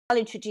I'll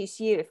introduce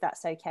you if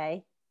that's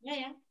okay.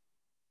 Yeah.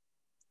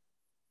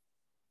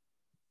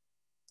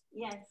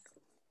 Yes.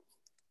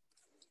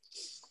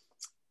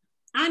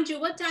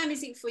 Andrew, what time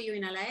is it for you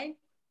in LA?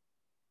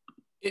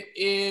 It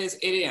is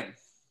 8 a.m.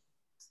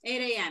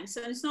 8 a.m.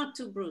 So it's not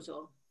too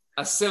brutal.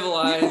 A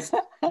civilized,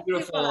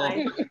 beautiful.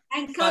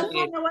 And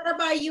Kalpona, what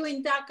about you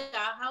in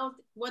Dhaka?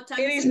 What time?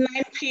 It is 9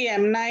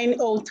 p.m.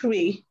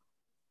 9:03.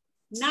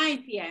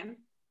 9 p.m.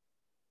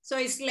 So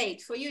it's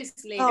late for you.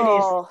 It's late.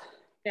 Oh,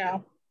 yeah.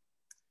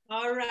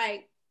 All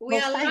right. We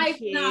are live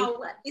now.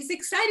 It's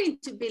exciting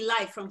to be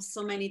live from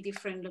so many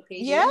different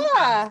locations.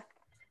 Yeah.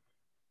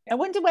 I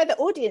wonder where the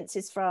audience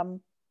is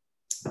from.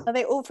 Are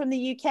they all from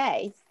the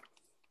UK?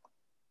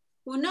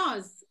 Who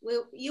knows?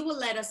 You will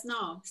let us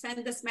know.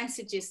 Send us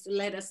messages to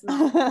let us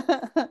know.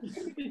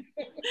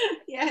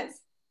 Yes.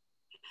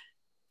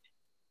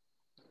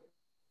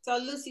 So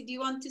Lucy, do you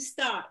want to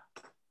start?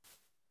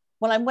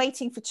 Well, I'm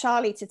waiting for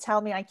Charlie to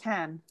tell me I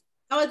can.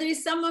 Oh, there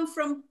is someone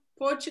from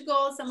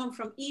Portugal, someone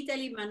from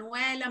Italy,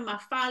 Manuela,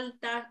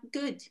 Mafalda.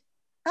 Good.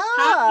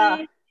 Ah.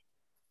 Hi.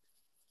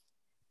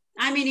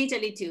 I'm in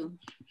Italy too.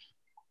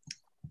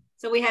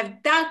 So we have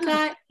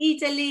Dhaka,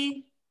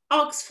 Italy,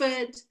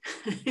 Oxford.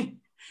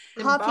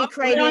 Half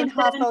Ukrainian,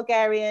 half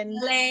Bulgarian.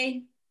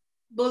 LA,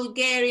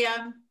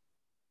 Bulgaria.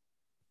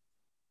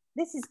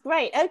 This is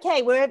great.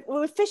 Okay, we're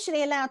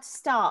officially allowed to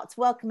start.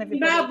 Welcome,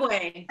 everybody.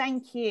 Zimbabwe.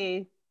 Thank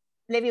you.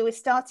 Livia, we're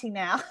starting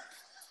now.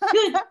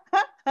 Good.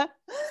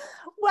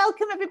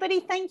 Welcome, everybody.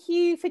 Thank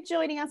you for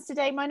joining us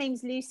today. My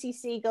name's Lucy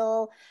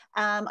Siegle.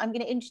 I'm going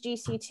to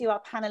introduce you to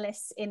our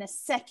panelists in a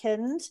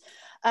second.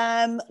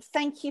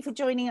 Thank you for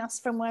joining us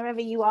from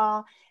wherever you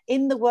are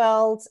in the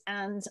world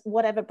and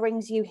whatever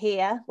brings you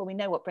here. Well, we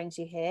know what brings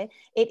you here.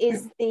 It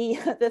is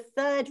the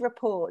third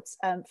report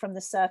from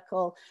the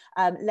Circle,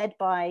 led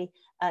by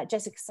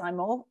Jessica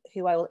Simor,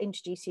 who I will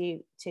introduce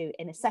you to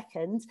in a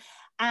second.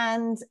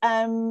 And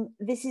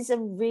this is a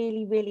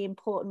really, really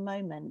important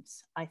moment,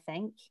 I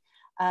think.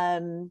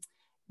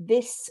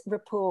 This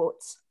report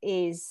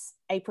is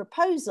a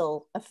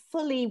proposal, a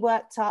fully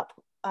worked up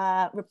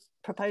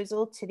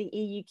proposal to the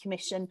EU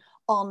Commission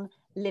on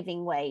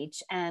living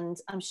wage. And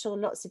I'm sure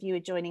lots of you are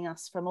joining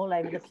us from all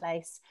over the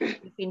place.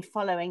 We've been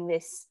following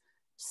this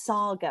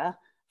saga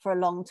for a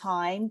long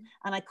time.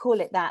 And I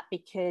call it that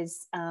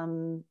because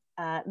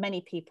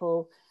many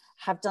people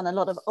have done a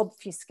lot of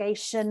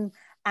obfuscation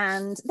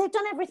and they've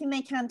done everything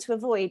they can to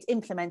avoid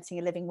implementing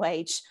a living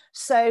wage.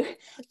 So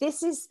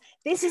this is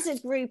a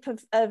group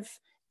of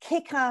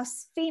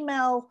kick-ass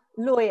female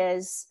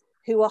lawyers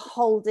who are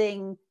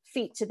holding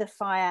feet to the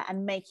fire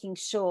and making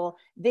sure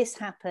this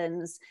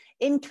happens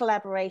in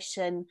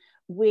collaboration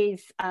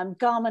with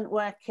garment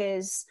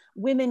workers,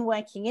 women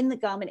working in the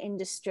garment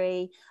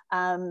industry,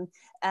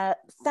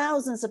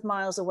 thousands of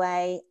miles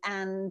away.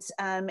 And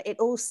it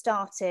all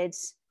started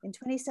in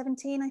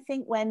 2017, I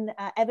think, when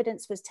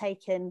evidence was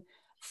taken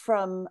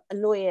from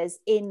lawyers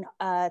in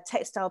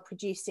textile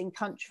producing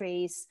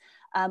countries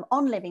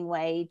on living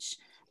wage,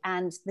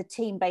 and the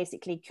team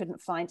basically couldn't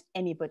find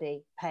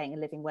anybody paying a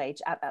living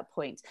wage at that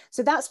point.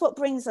 So that's what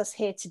brings us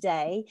here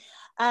today.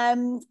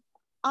 I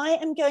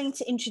am going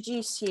to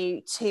introduce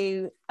you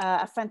to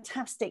a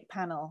fantastic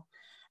panel,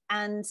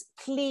 and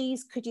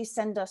please could you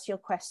send us your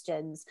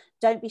questions.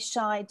 Don't be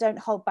shy, don't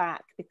hold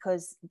back,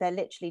 because they're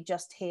literally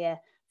just here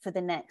for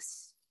the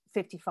next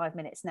 55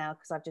 minutes now,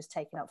 because I've just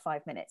taken up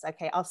 5 minutes.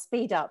 Okay, I'll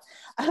speed up.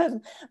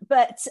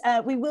 But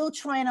we will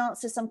try and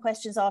answer some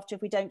questions after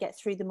if we don't get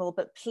through them all,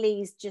 but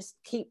please just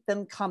keep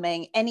them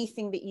coming.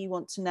 Anything that you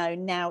want to know,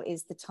 now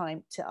is the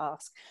time to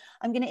ask.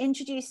 I'm going to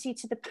introduce you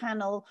to the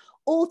panel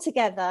all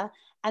together,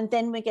 and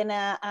then we're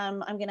gonna, I'm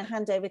going to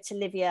hand over to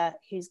Livia,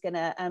 who's going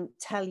to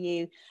tell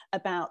you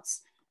about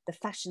the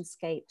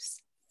Fashionscapes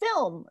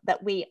film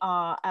that we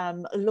are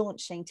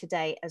launching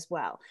today as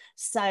well.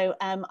 So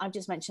I've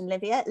just mentioned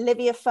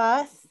Livia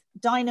Firth,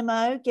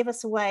 Dynamo, give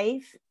us a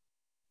wave.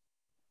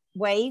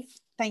 Wave,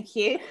 thank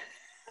you.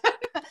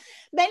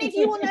 Many of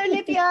you will know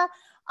Livia.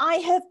 I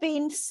have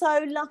been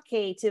so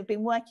lucky to have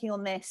been working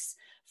on this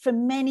for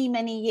many,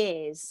 many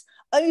years,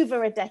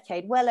 over a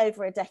decade, well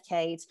over a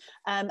decade.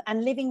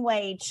 And living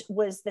wage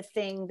was the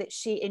thing that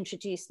she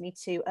introduced me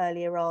to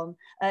early on.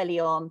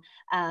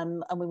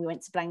 And when we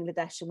went to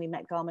Bangladesh and we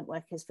met garment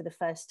workers for the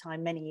first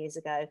time many years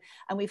ago.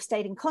 And we've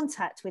stayed in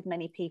contact with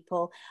many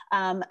people.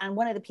 And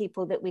one of the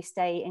people that we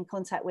stay in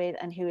contact with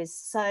and who is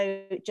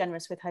so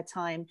generous with her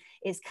time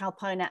is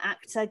Kalpona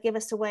Akter. Give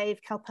us a wave,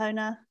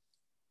 Kalpona.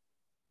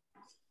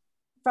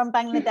 From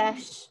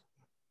Bangladesh.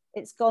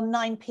 It's gone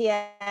 9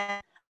 p.m.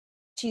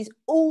 She's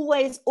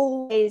always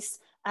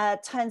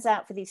turns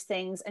out for these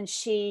things, and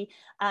she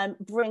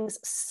brings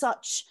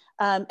such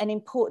an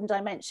important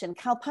dimension.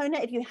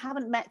 Kalpona, if you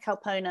haven't met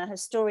Kalpona, her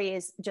story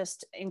is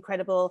just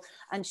incredible,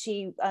 and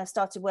she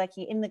started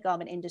working in the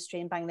garment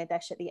industry in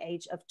Bangladesh at the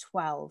age of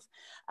 12,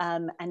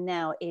 and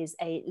now is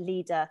a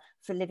leader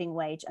for living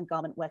wage and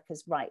garment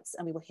workers' rights,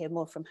 and we will hear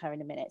more from her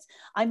in a minute.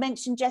 I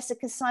mentioned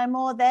Jessica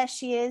Simor, there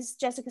she is,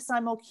 Jessica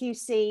Simor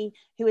QC,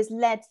 who has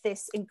led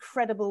this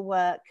incredible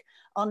work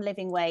on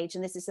living wage.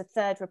 And this is the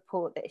third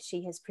report that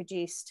she has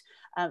produced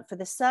for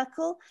the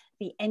Circle,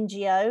 the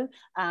NGO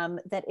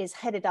that is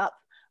headed up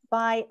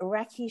by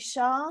Raki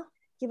Shah.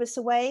 Give us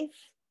a wave.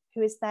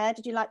 Who is there?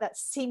 Did you like that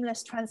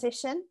seamless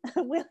transition?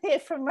 We'll hear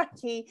from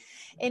Raki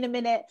in a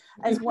minute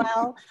as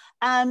well.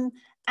 And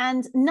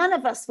none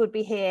of us would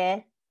be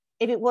here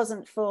if it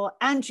wasn't for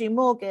Andrew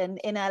Morgan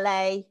in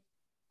LA,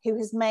 who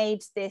has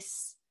made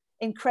this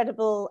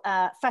incredible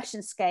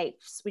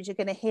Fashionscapes, which you're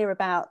going to hear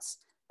about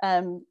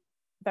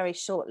very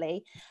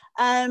shortly.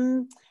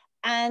 And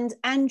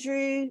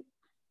Andrew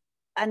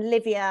and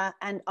Livia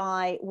and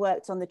I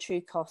worked on the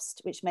True Cost,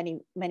 which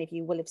many of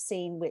you will have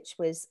seen, which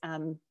was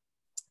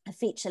a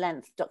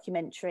feature-length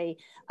documentary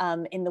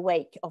in the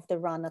wake of the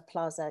Rana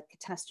Plaza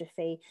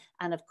catastrophe.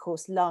 And of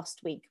course,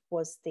 last week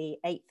was the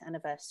 8th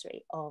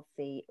anniversary of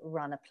the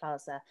Rana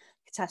Plaza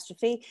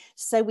catastrophe.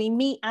 So we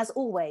meet, as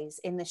always,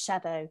 in the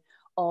shadow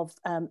of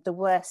the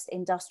worst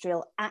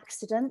industrial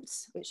accident,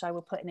 which I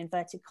will put in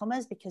inverted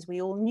commas, because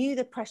we all knew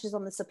the pressures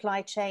on the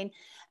supply chain,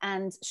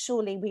 and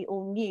surely we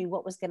all knew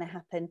what was going to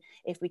happen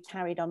if we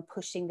carried on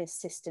pushing this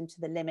system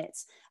to the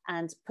limits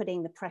and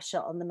putting the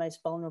pressure on the most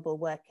vulnerable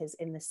workers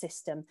in the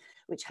system,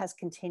 which has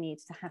continued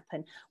to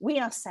happen. We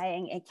are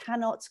saying it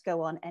cannot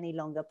go on any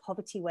longer.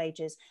 Poverty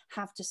wages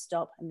have to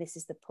stop, and this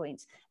is the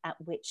point at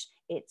which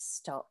it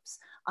stops.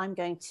 I'm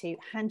going to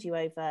hand you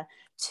over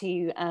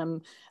to,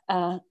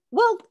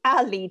 well,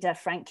 our leader,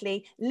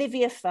 frankly,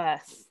 Livia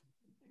Firth.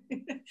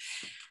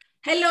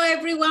 Hello,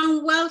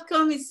 everyone.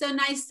 Welcome. It's so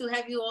nice to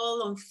have you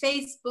all on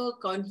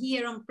Facebook, on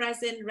here, on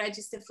Present,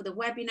 register for the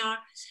webinar.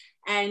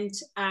 And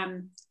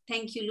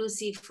thank you,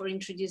 Lucy, for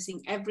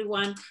introducing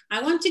everyone.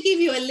 I want to give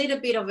you a little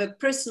bit of a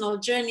personal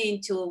journey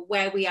into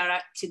where we are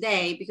at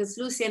today, because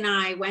Lucy and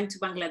I went to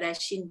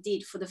Bangladesh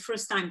indeed for the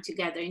first time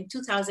together in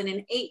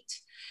 2008.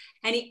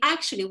 And it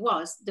actually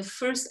was the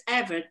first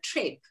ever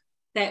trip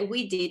that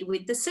we did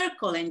with the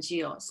Circle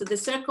NGO. So the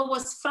Circle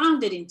was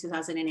founded in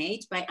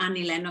 2008 by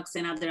Annie Lennox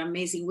and other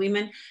amazing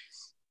women,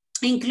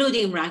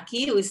 including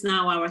Raki, who is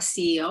now our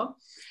CEO.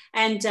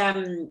 And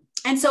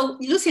so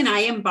Lucy and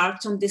I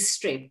embarked on this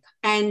trip.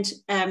 And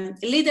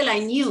little I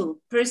knew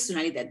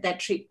personally that that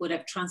trip would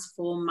have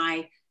transformed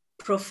my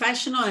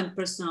professional and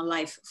personal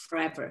life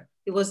forever.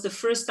 It was the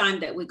first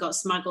time that we got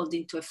smuggled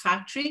into a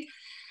factory.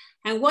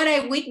 And what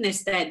I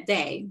witnessed that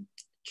day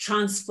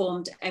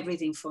transformed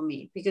everything for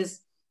me, because,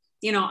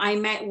 you know, I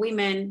met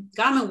women,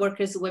 garment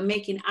workers, who were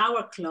making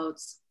our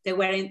clothes. They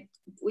were,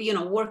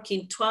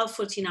 working 12,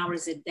 14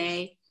 hours a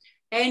day,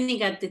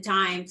 earning at the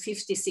time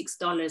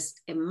 $56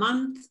 a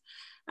month,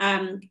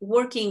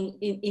 working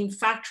in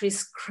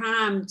factories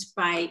crammed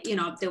by,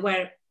 they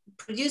were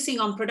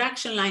producing on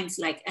production lines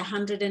like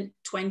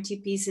 120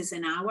 pieces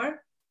an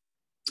hour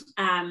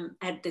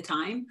at the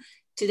time.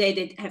 Today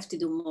they have to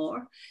do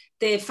more.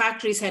 The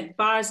factories had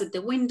bars at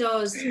the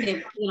windows,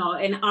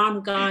 an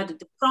armed guard at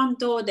the front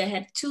door. They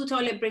had 2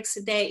 toilet breaks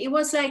a day. It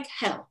was like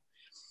hell.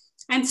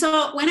 And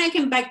so when I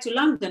came back to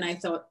London, I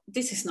thought,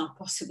 this is not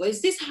possible.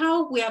 Is this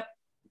how we are?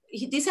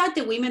 These are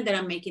the women that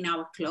are making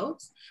our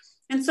clothes.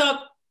 And so,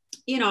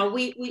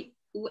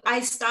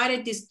 I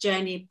started this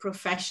journey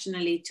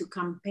professionally to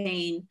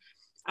campaign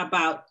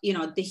about,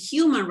 the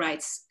human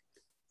rights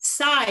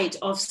side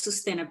of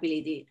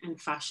sustainability and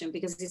fashion,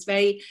 because it's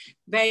very,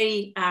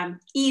 very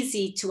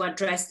easy to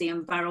address the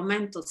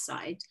environmental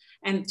side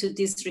and to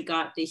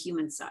disregard the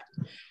human side.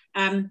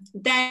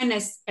 Then,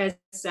 as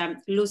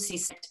Lucy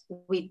said,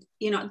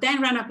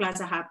 then Rana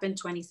Plaza happened,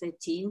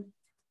 2013.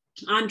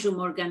 Andrew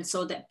Morgan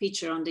saw that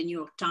picture on the New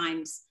York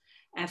Times,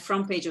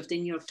 front page of the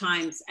New York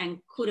Times, and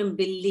couldn't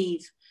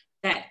believe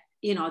that,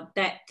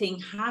 that thing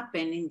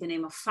happened in the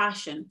name of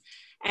fashion.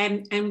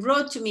 And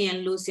wrote to me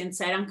and Lucy and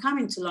said, I'm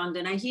coming to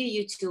London. I hear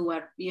you two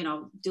are,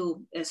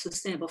 do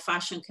sustainable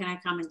fashion. Can I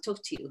come and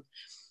talk to you?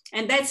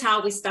 And that's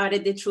how we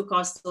started the True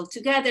Cost all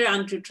together.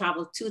 Andrew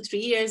traveled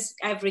 2-3 years,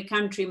 every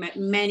country, met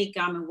many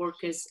garment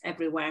workers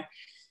everywhere.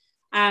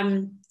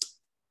 In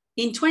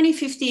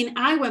 2015,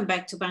 I went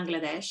back to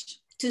Bangladesh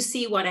to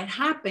see what had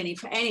happened,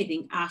 if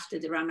anything, after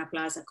the Rana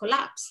Plaza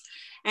collapse.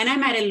 And I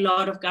met a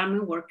lot of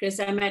garment workers.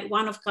 I met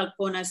one of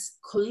Kalpona's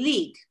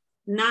colleague,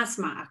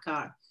 Nazma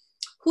Akter,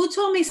 who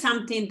told me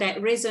something that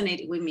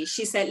resonated with me.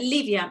 She said,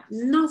 Livia,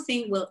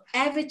 nothing will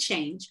ever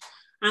change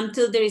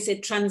until there is a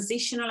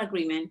transitional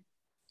agreement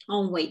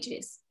on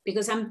wages.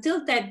 Because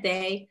until that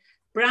day,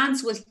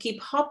 brands will keep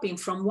hopping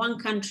from one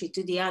country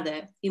to the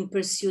other in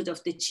pursuit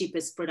of the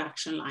cheapest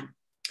production line.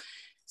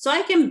 So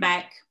I came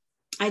back,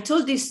 I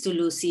told this to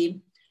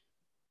Lucy.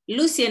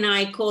 Lucy and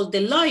I called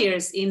the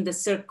lawyers in the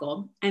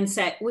Circle and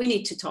said, we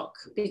need to talk,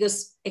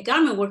 because a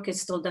garment worker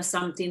told us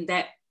something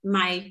that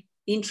might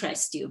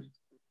interest you.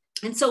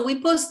 And so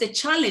we posed a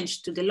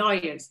challenge to the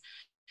lawyers.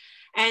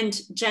 And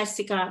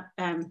Jessica,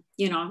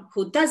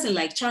 who doesn't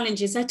like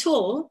challenges at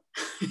all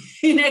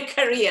in her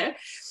career,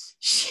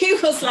 she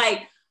was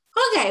like,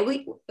 okay,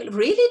 we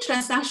really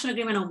transnational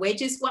agreement on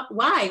wages?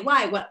 Why?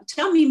 What?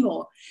 Tell me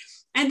more.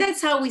 And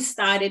that's how we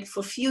started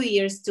for a few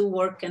years to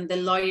work, and the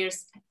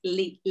lawyers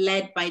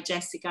led by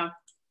Jessica,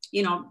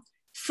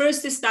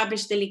 first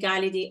established the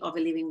legality of a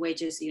living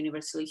wage as a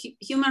universal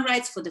human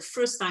rights for the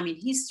first time in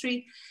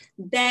history,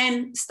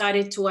 then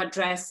started to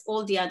address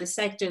all the other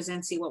sectors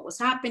and see what was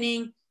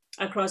happening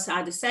across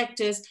other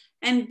sectors.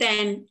 And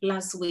then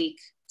last week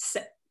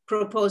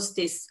proposed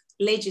this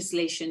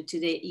legislation to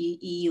the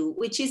EU,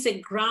 which is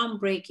a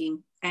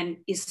groundbreaking and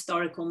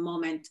historical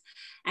moment.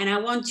 And I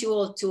want you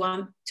all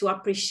to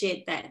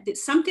appreciate that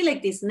something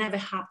like this never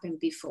happened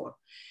before.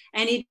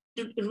 And it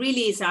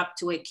really is up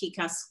to a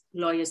kick-ass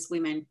lawyers,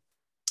 women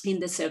in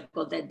the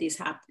circle that this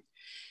happened.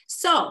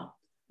 So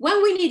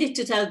when we needed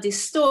to tell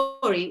this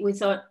story, we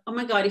thought, oh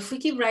my God, if we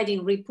keep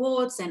writing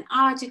reports and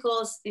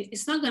articles,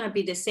 it's not gonna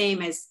be the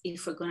same as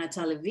if we're gonna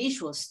tell a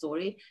visual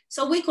story.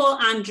 So we call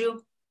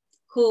Andrew,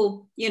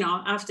 who,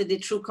 after the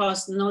true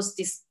cost, knows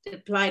the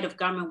plight of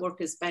garment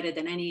workers better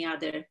than any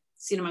other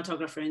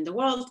cinematographer in the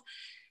world.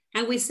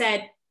 And we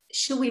said,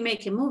 should we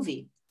make a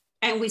movie?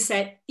 And we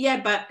said, yeah,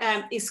 but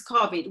it's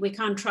COVID, we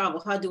can't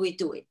travel, how do we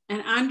do it?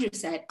 And Andrew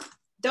said,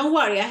 don't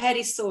worry, I had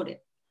it sorted.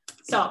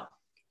 So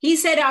he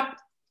set up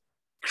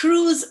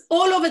crews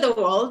all over the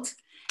world,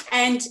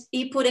 and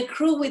he put a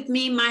crew with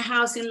me in my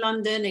house in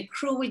London, a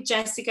crew with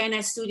Jessica in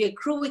our studio, a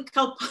crew with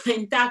Kalpona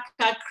in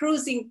Dhaka,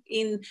 crews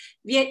in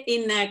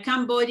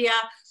Cambodia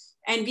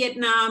and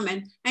Vietnam,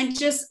 and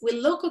just with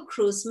local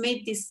crews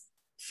made this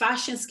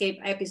Fashionscape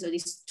episode.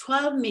 It's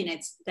 12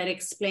 minutes that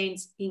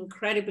explains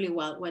incredibly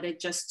well what it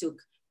just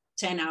took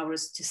 10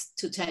 hours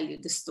to tell you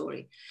the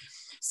story.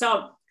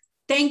 So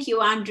thank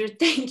you, Andrew.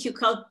 Thank you,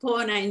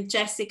 Kalpona and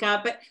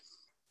Jessica. But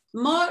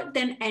more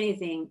than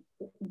anything,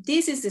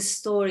 this is the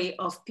story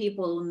of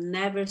people who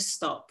never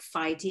stop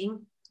fighting.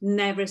 And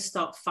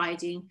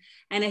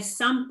at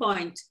some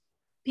point,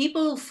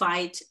 people who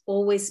fight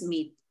always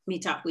meet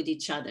up with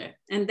each other.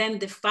 And then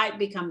the fight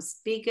becomes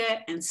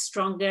bigger and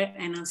stronger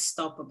and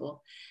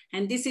unstoppable.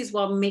 And this is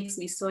what makes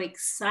me so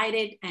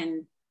excited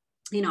and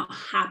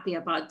happy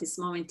about this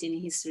moment in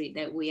history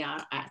that we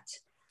are at.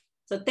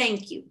 So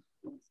thank you.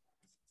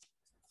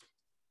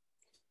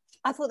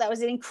 I thought that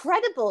was an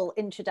incredible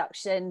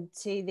introduction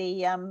to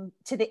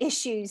the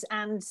issues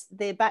and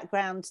the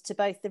background to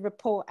both the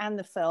report and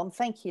the film.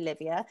 Thank you,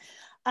 Livia.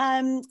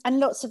 And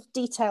lots of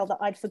detail that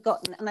I'd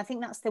forgotten. And I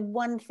think that's the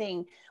one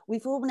thing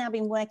we've all now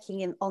been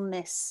working on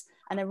this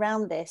and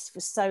around this for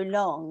so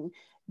long,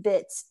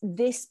 that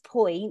this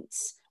point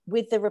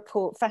with the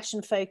report,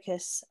 Fashion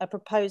Focus, a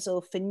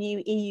proposal for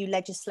new EU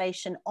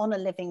legislation on a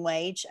living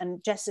wage,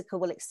 and Jessica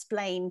will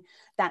explain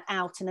that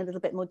out in a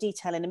little bit more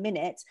detail in a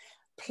minute,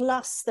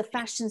 plus the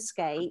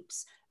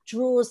Fashionscapes,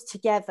 draws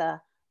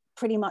together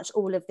pretty much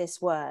all of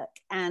this work.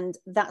 And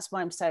that's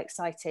why I'm so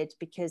excited,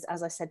 because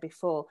as I said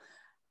before,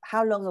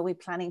 how long are we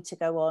planning to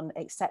go on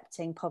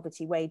accepting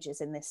poverty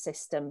wages in this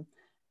system?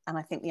 And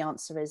I think the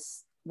answer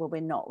is, well,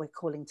 we're not, we're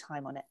calling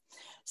time on it.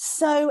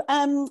 So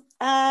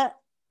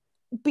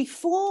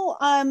before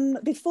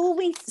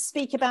we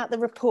speak about the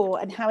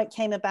report and how it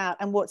came about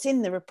and what's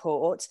in the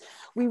report,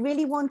 we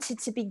really wanted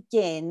to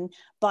begin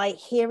by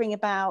hearing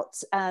about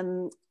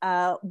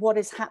what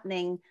is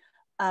happening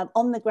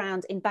on the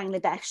ground in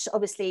Bangladesh,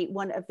 obviously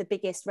one of the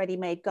biggest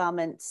ready-made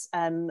garments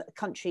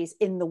countries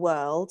in the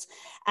world.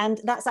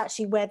 And that's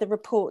actually where the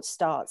report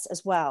starts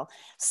as well.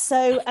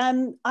 So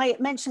I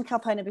mentioned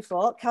Kalpona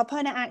before.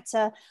 Kalpona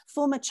Akter,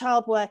 former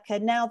child worker,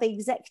 now the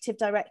executive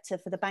director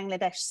for the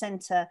Bangladesh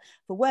Center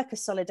for Worker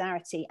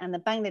Solidarity and the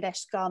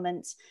Bangladesh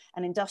Garment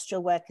and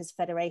Industrial Workers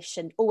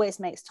Federation, always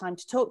makes time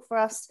to talk for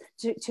us,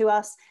 to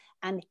us.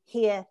 And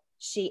here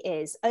she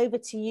is. Over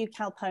to you,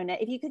 Kalpona.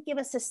 If you could give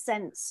us a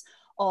sense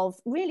of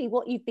really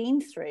what you've been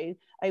through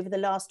over the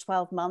last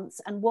 12 months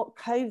and what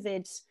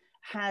COVID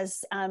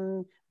has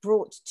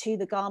brought to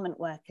the garment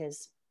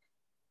workers.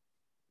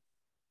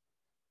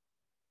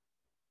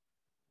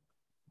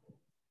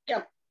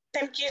 Yeah,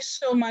 thank you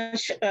so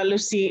much,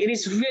 Lucy. It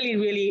is really,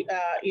 really,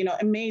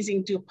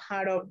 amazing to be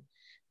part of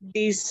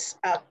these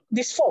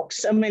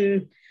folks. I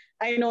mean,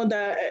 I know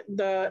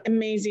the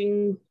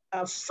amazing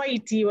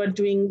fight you are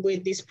doing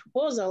with this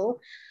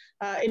proposal.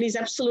 It is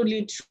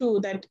absolutely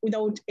true that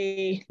without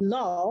a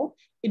law,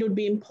 it would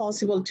be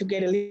impossible to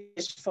get a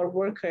list for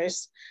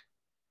workers.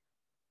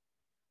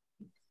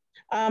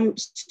 How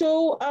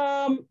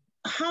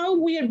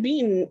we have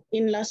been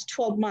in last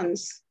 12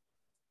 months?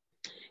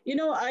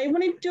 I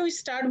wanted to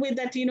start with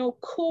that,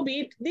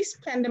 COVID, this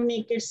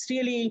pandemic, it's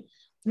really,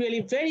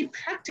 really very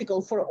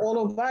practical for all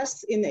of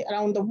us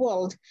around the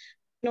world.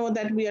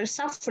 That we are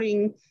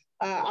suffering,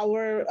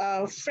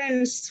 our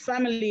friends,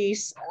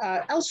 families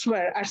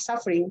elsewhere are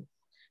suffering.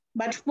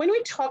 But when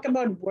we talk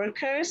about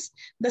workers,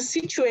 the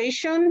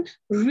situation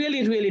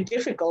really, really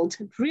difficult,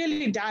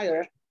 really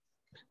dire.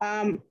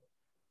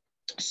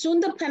 Soon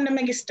the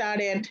pandemic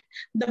started,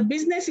 the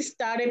business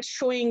started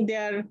showing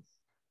their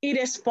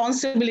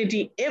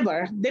irresponsibility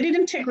ever. They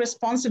didn't take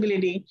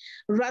responsibility,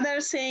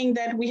 rather saying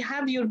that we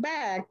have your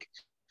back.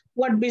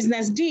 What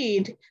business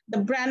did, the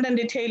brand and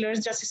retailers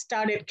just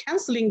started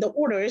canceling the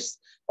orders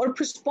or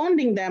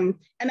postponing them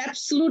and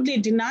absolutely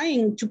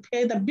denying to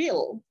pay the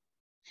bill.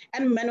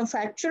 And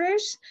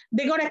manufacturers,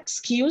 they got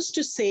excuse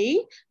to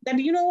say that,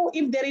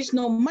 if there is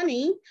no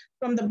money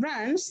from the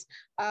brands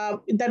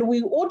that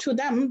we owe to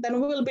them, then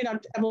we will be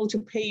not able to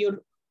pay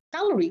your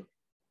salary.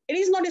 It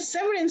is not a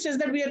severances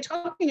that we are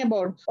talking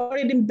about or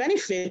a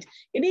benefit.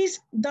 It is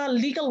the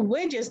legal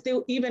wages they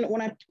even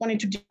wanted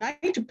to deny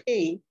to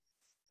pay.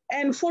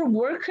 And for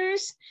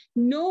workers,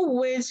 no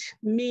wage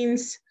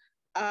means,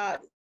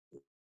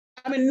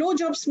 no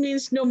jobs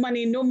means no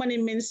money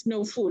means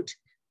no food.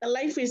 The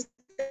life is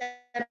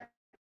that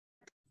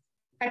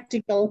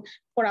practical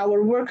for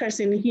our workers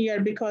in here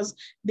because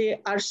they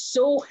are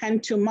so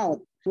hand to mouth.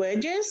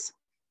 Wages,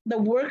 the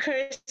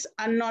workers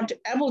are not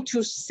able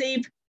to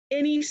save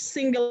any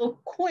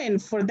single coin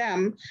for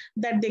them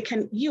that they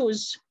can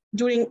use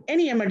during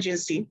any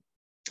emergency.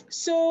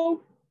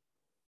 So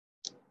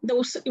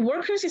those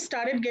workers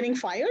started getting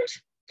fired.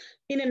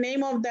 In the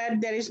name of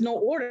that, there is no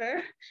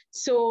order.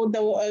 So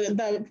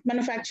the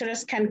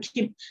manufacturers can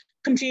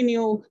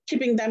continue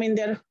keeping them in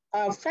their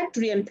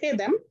factory and pay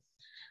them.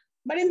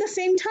 But in the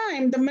same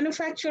time, the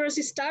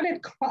manufacturers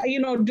started,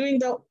 doing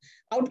the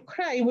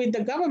outcry with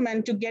the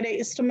government to get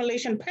a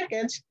stimulation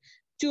package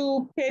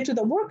to pay to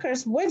the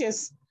workers'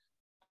 wages.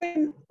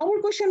 And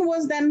our question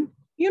was then,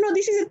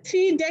 this is a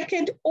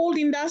 3-decade-old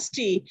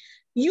industry.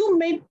 You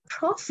made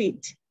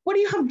profit. What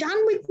you have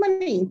done with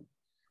money?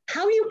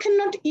 How you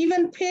cannot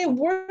even pay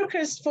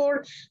workers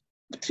for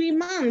 3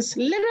 months,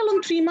 let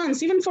alone 3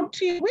 months, even for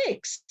 3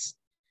 weeks?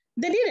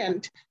 They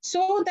didn't.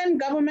 So then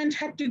government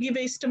had to give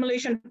a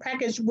stimulation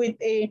package which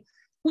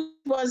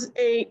was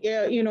a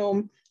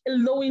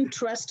low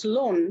interest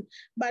loan.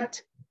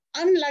 But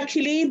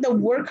unluckily, the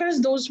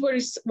workers, those were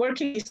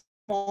working in a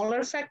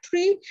smaller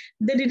factory,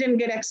 they didn't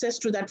get access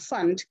to that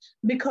fund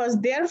because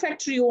their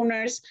factory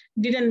owners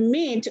didn't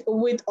meet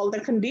with all the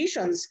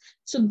conditions.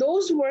 So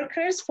those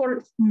workers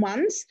for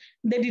months,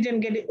 they didn't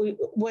get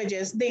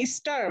wages, they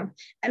starved.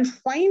 And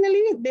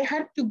finally, they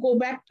had to go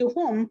back to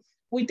home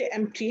with the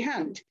empty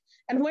hand.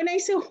 And when I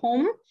say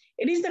home,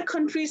 it is the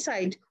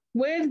countryside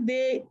where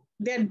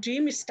their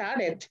dream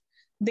started.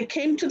 They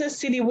came to the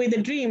city with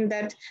a dream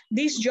that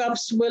these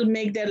jobs will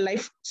make their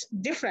life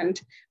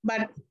different.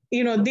 But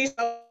during this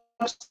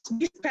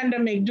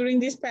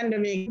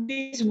pandemic,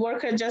 these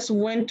workers just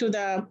went to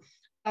the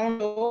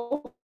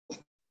town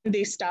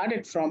they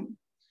started from.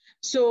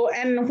 So,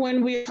 and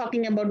when we're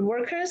talking about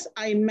workers,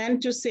 I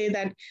meant to say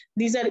that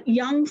these are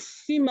young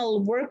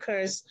female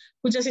workers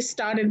who just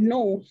started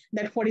know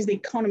that what is the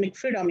economic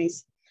freedom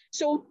is.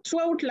 So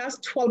throughout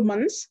last 12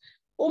 months,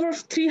 over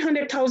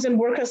 300,000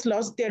 workers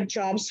lost their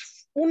jobs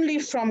only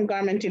from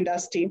garment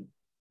industry.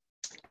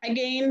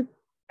 Again,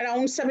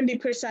 around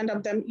 70%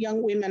 of them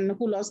young women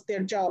who lost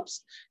their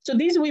jobs. So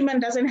these women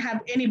doesn't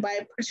have any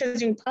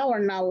purchasing power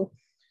now.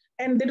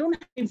 And they don't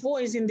have a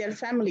voice in their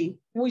family,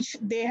 which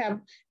they have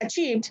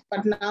achieved,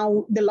 but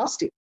now they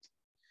lost it.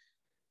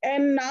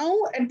 And now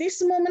at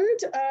this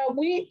moment,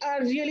 we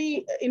are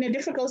really in a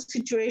difficult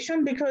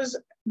situation because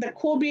the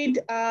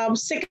COVID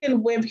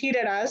second wave hit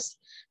at us.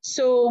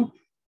 So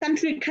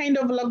country kind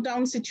of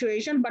lockdown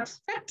situation, but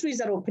factories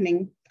are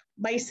opening.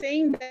 By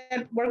saying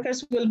that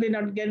workers will be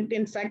not get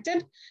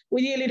infected,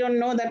 we really don't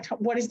know that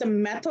what is the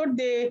method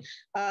they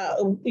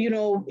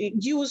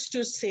use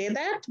to say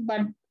that,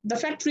 but the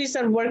factories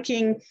are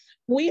working.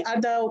 We are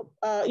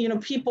the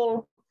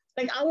people,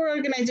 like our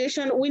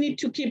organization, we need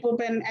to keep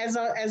open as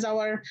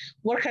our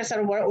workers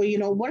are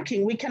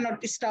working. We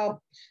cannot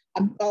stop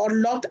or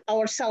lock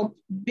ourselves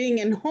being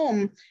in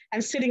home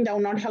and sitting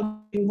down not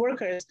helping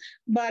workers.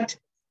 But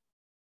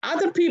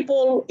other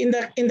people in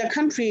the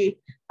country,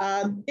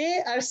 they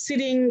are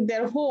sitting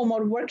their home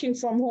or working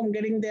from home,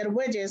 getting their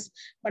wages.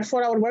 But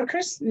for our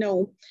workers,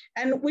 no.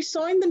 And we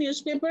saw in the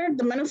newspaper,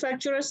 the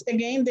manufacturers,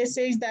 again, they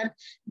say that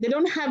they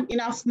don't have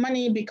enough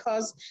money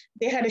because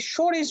they had a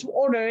shortage of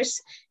orders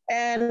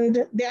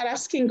and they are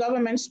asking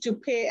governments to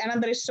pay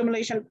another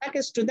stimulation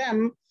package to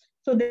them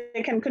so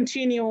they can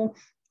continue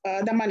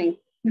the money.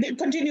 They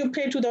continue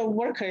pay to the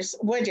workers'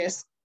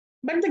 wages.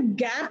 But the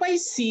gap I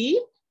see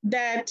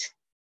that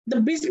the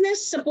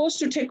business supposed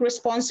to take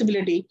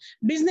responsibility.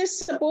 Business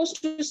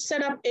supposed to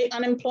set up an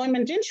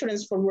unemployment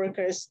insurance for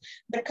workers.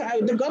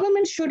 The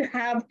government should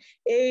have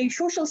a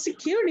social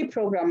security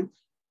program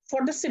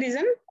for the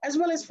citizen as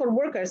well as for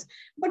workers.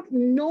 But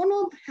none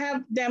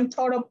of them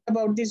thought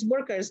about these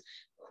workers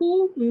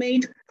who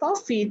made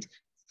profit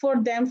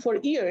for them for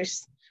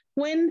years.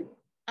 When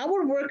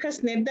our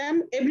workers need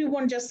them,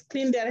 everyone just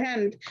clean their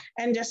hand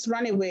and just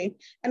run away.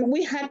 And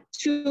we had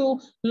to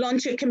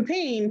launch a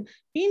campaign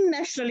in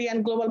nationally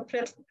and global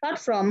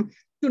platform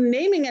to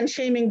naming and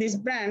shaming these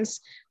brands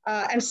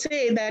and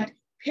say that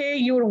pay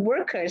your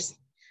workers.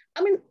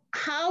 I mean,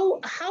 how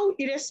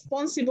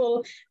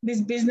irresponsible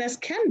this business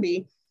can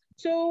be.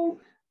 So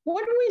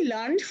what we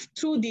learned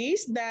through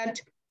this,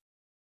 that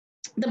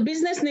the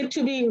business need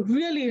to be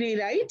really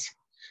rewrite.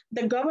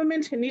 The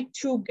government need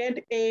to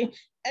get a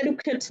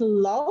adequate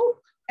law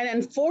and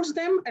enforce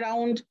them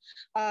around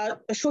a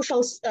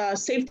social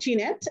safety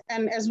net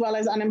and as well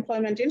as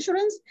unemployment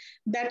insurance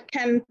that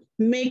can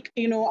make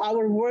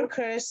our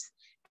workers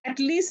at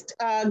least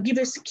give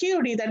a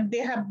security that they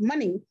have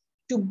money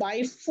to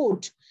buy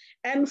food.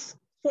 And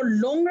for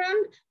long run,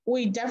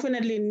 we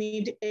definitely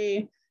need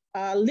a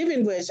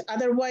living wage.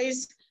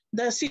 Otherwise,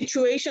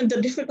 the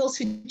difficult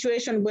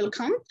situation will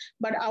come,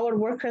 but our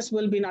workers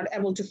will be not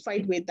able to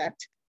fight with that.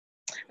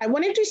 I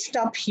wanted to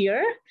stop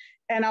here,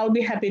 and I'll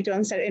be happy to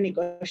answer any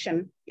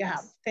question you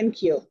have.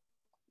 Thank you.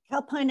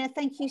 Kalpona,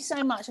 thank you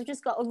so much. I've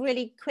just got a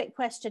really quick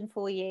question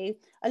for you.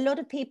 A lot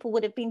of people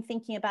would have been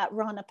thinking about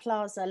Rana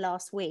Plaza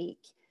last week.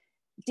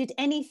 Did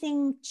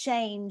anything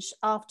change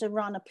after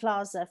Rana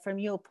Plaza from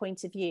your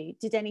point of view?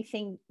 Did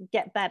anything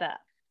get better?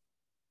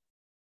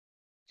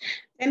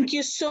 Thank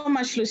you so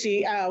much,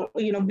 Lucy,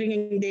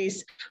 bringing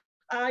this.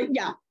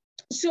 Yeah.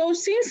 So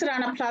since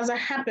Rana Plaza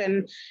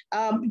happened,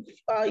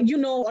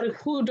 or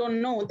who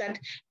don't know, that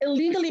a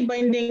legally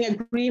binding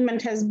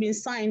agreement has been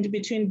signed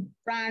between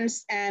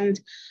brands and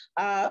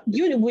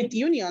with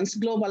unions,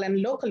 global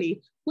and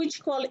locally,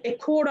 which call a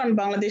Code on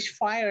Bangladesh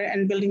Fire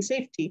and Building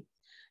Safety.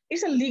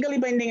 It's a legally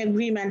binding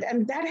agreement,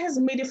 and that has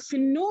made a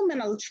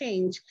phenomenal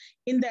change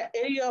in the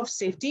area of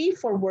safety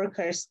for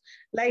workers.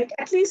 Like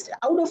at least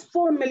out of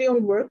 4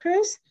 million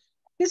workers,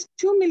 at least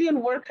 2 million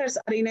workers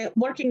are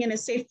working in a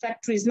safe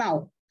factories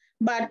now.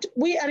 But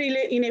we are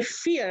really in a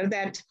fear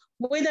that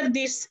whether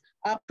this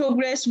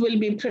progress will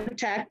be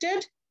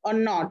protected or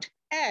not,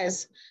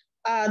 as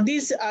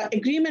this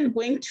agreement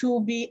going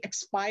to be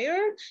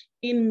expired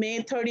in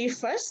May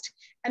 31st,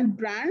 and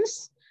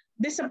brands,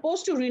 they're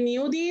supposed to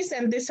renew these,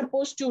 and they're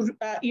supposed to,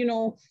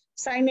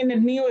 sign in a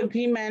new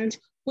agreement,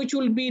 which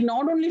will be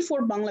not only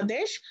for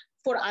Bangladesh,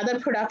 for other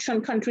production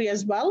country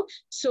as well.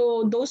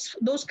 So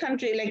those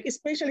countries, like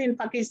especially in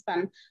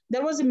Pakistan,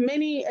 there was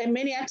many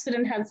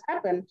accident has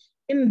happened.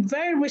 In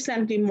very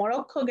recently,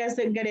 Morocco get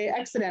an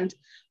accident.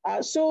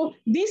 So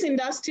this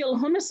industrial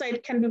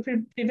homicide can be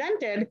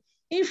prevented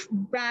if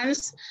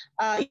brands,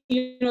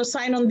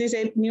 sign on this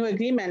new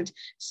agreement.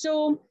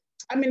 So,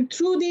 I mean,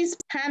 through this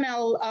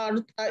panel,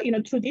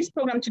 through this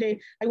program today,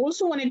 I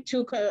also wanted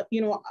to,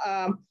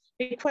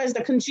 request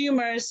the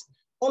consumers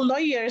or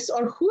lawyers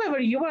or whoever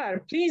you are,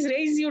 please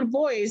raise your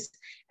voice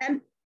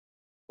and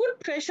put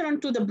pressure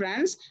onto the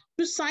brands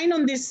to sign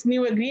on this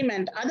new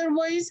agreement.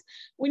 Otherwise,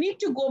 we need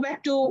to go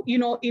back to,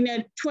 in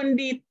a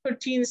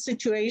 2013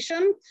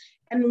 situation,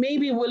 and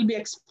maybe we'll be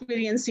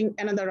experiencing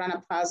another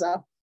Rana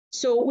Plaza.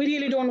 So we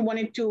really don't want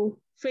it to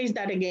face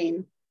that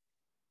again.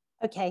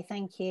 Okay,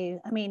 thank you.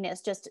 I mean,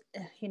 it's just,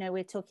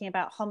 we're talking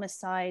about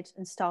homicide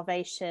and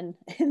starvation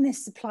in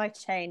this supply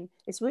chain.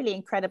 It's really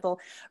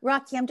incredible.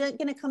 Raki, I'm going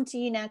to come to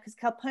you now because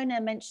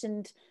Kalpona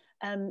mentioned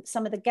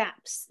some of the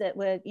gaps that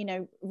were,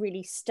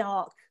 really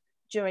stark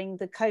during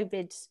the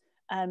COVID,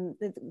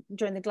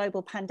 during the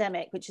global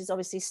pandemic, which is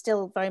obviously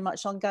still very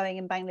much ongoing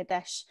in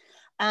Bangladesh.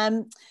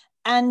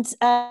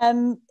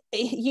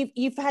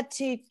 You've had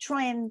to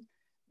try and,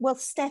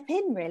 step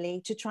in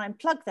really to try and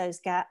plug those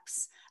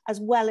gaps as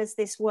well as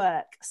this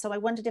work. So I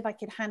wondered if I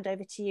could hand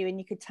over to you and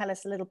you could tell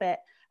us a little bit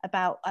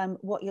about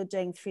what you're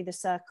doing through the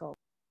Circle.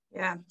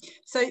 Yeah,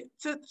 so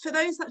for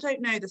those that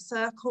don't know, the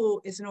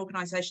Circle is an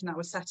organisation that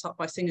was set up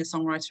by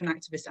singer-songwriter and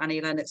activist Annie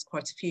Lennox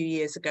quite a few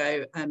years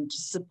ago to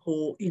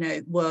support,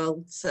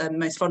 world's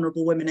most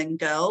vulnerable women and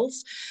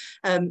girls.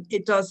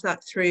 It does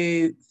that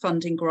through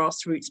funding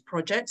grassroots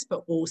projects,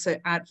 but also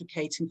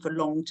advocating for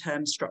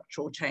long-term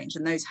structural change.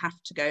 And those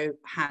have to go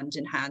hand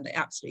in hand. They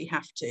absolutely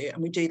have to.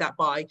 And we do that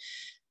by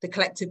the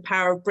collective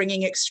power of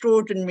bringing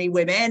extraordinary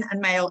women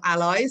and male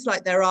allies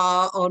like there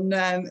are on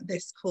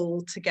this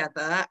call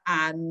together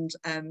and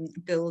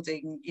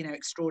building,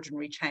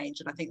 extraordinary change.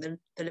 And I think the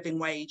living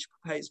wage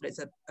proposal is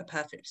a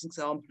perfect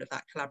example of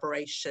that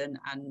collaboration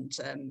and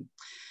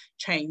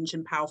change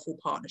and powerful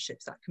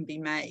partnerships that can be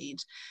made.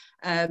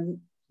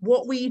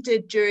 What we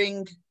did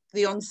during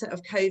the onset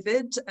of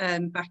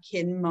COVID back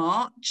in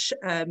March,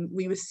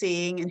 we were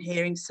seeing and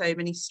hearing so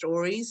many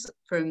stories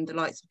from the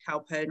likes of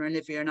Kalpona and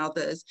Livia and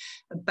others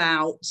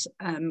about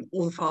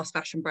all the fast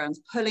fashion brands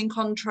pulling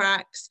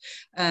contracts,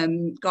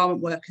 garment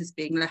workers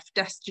being left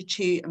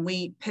destitute, and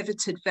we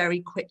pivoted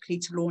very quickly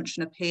to launch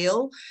an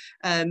appeal.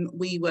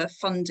 We were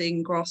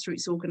funding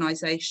grassroots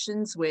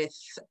organisations with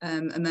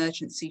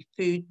emergency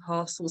food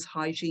parcels,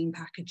 hygiene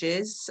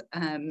packages,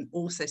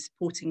 also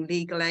supporting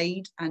legal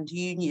aid and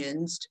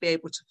unions to be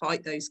able to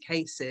fight those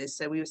cases.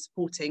 So we were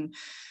supporting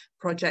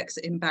projects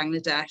in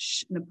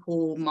Bangladesh,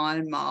 Nepal,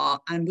 Myanmar,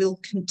 and we'll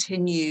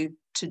continue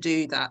to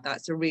do that.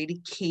 That's a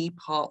really key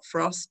part for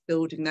us,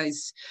 building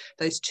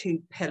those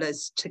two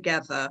pillars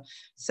together.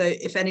 So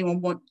if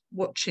anyone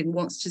watching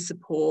wants to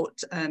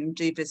support,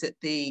 do visit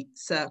the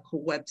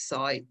Circle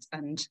website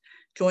and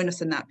join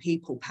us in that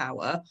people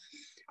power.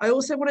 I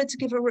also wanted to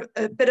give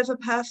a bit of a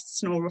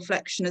personal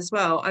reflection as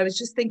well. I was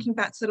just thinking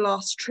back to the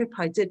last trip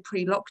I did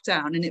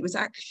pre-lockdown, and it was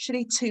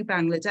actually to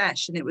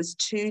Bangladesh, and it was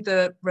to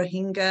the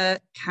Rohingya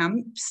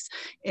camps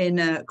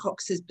in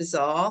Cox's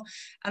Bazar.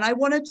 And I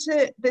wanted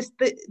to,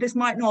 this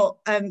might not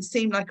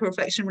seem like a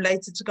reflection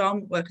related to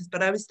garment workers,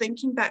 but I was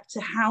thinking back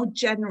to how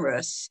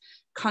generous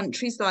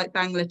countries like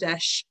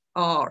Bangladesh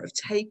are of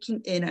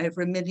taking in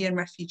over 1 million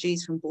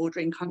refugees from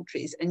bordering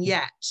countries, and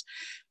yet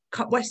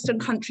Western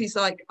countries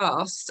like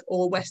us,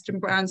 or Western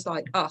brands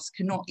like us,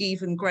 cannot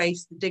even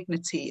grace the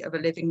dignity of a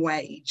living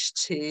wage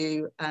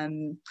to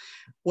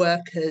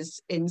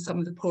workers in some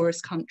of the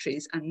poorest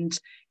countries. And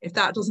if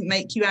that doesn't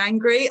make you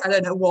angry, I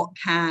don't know what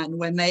can,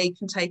 when they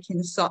can take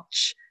in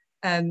such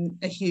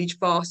a huge,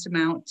 vast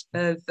amount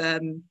of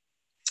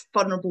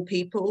vulnerable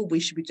people. We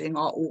should be doing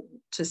our all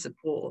to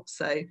support.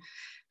 So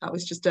that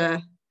was just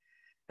a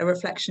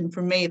reflection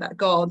from me that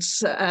God,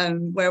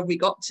 where have we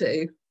got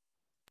to?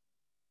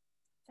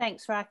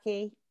 Thanks,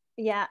 Raki.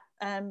 Yeah,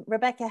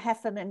 Rebecca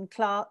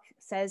Heffernan-Clark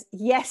says,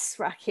 yes,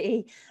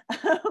 Raki.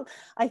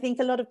 I think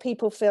a lot of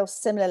people feel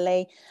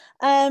similarly.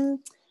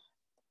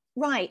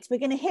 Right, we're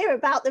going to hear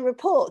about the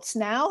reports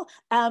now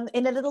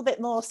in a little bit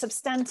more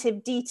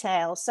substantive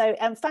detail. So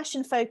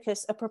Fashion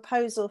Focus, a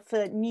proposal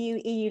for new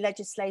EU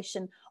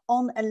legislation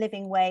on a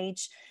living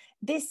wage.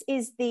 This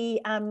is the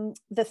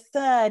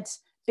third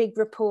big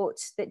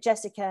report that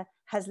Jessica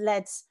has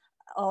led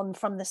on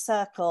from the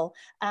Circle.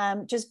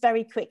 Just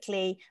very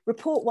quickly,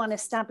 report 1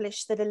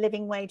 established that a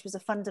living wage was a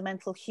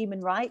fundamental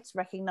human right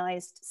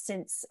recognised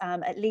since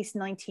at least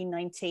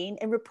 1919.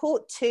 In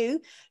report 2,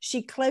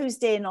 she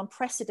closed in on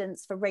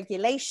precedents for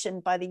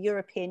regulation by the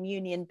European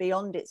Union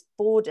beyond its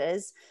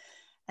borders.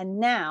 And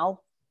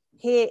now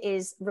here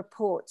is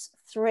report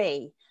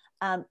 3.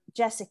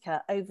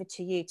 Jessica, over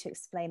to you to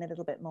explain a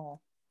little bit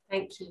more.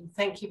 Thank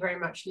you very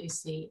much,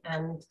 Lucy.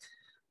 And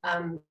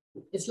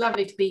it's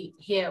lovely to be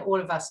here,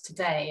 all of us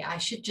today. I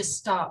should just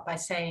start by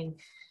saying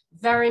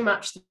very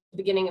much the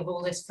beginning of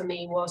all this for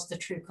me was the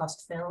True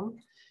Cost film,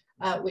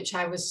 which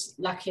I was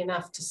lucky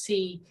enough to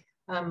see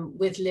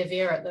with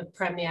Livia at the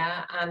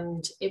premiere,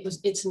 and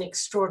it's an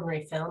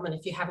extraordinary film, and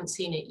if you haven't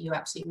seen it, you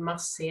absolutely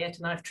must see it.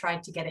 And I've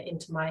tried to get it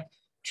into my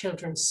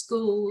children's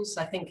schools.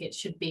 I think it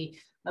should be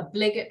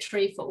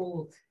obligatory for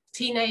all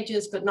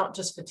teenagers, but not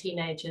just for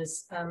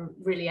teenagers.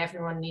 Really,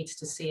 everyone needs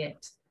to see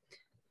it.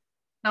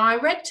 Now, I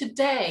read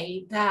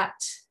today that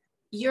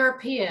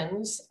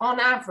Europeans, on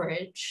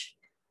average,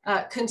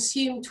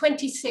 consume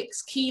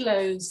 26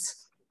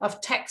 kilos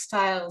of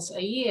textiles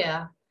a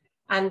year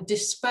and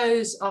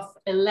dispose of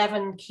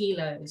 11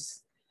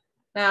 kilos.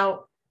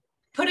 Now,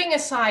 putting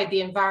aside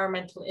the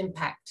environmental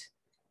impact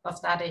of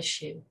that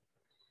issue,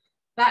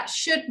 that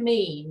should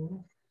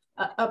mean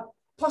a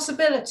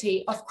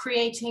possibility of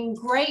creating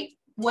great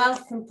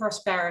wealth and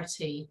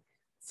prosperity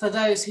for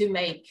those who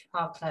make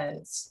our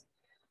clothes.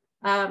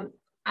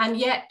 And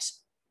yet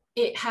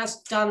it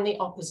has done the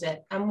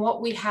opposite. And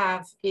what we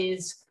have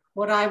is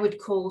what I would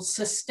call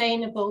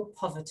sustainable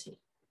poverty.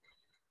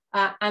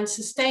 And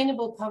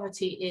sustainable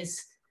poverty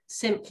is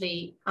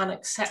simply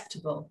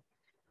unacceptable.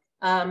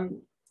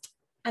 And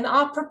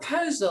our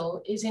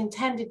proposal is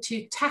intended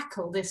to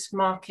tackle this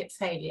market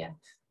failure,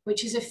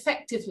 which is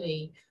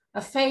effectively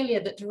a failure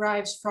that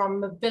derives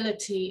from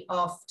mobility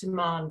of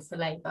demand for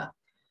labor.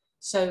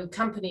 So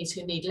companies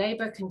who need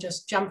labor can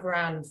just jump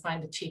around and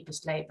find the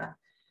cheapest labor.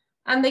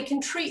 And they can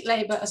treat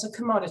labor as a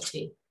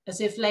commodity, as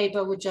if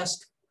labor were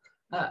just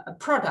a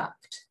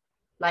product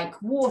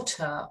like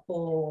water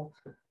or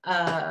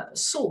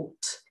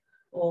salt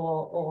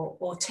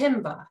or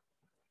timber.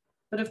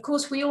 But of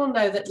course, we all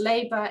know that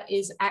labor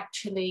is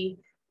actually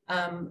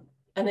an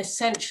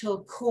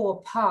essential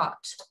core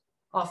part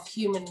of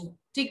human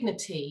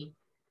dignity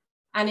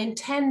and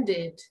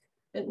intended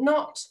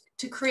not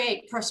to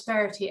create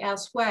prosperity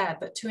elsewhere,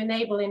 but to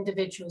enable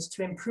individuals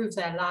to improve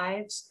their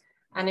lives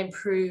and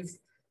improve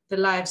the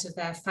lives of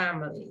their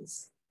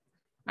families.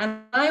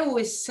 And I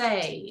always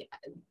say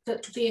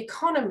that the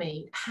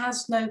economy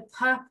has no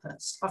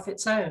purpose of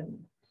its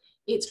own.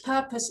 Its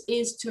purpose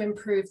is to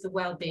improve the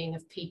well-being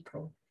of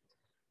people.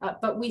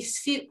 But we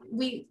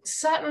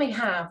certainly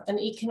have an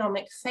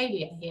economic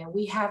failure here.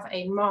 We have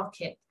a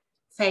market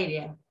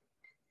failure.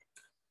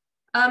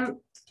 And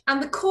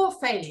the core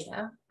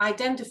failure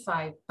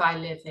identified by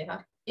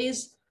Livia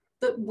is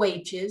that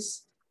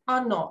wages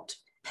are not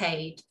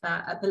paid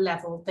at the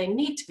level they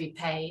need to be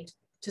paid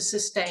to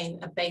sustain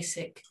a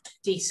basic,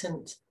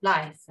 decent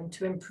life and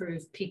to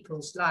improve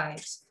people's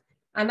lives.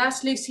 And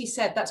as Lucy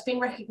said, that's been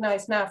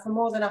recognized now for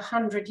more than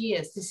 100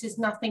 years. This is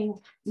nothing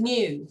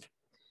new.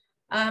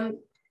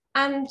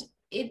 And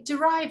it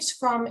derives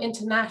from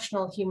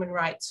international human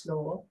rights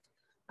law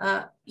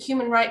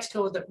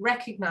that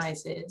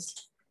recognizes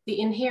the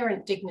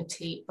inherent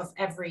dignity of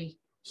every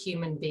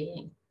human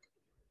being.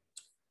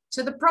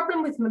 So the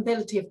problem with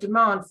mobility of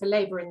demand for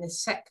labor in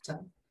this sector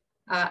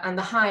and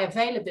the high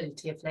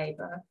availability of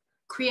labor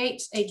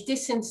creates a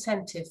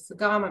disincentive for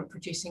garment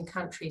producing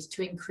countries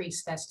to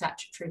increase their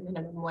statutory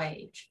minimum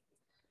wage.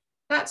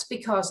 That's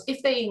because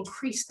if they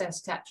increase their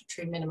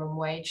statutory minimum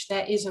wage,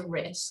 there is a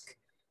risk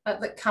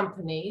that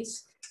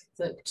companies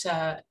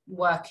that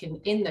work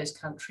in those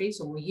countries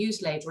or will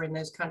use labor in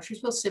those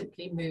countries will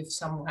simply move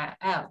somewhere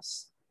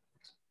else.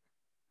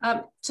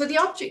 So the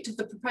object of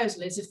the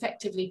proposal is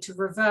effectively to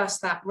reverse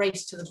that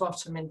race to the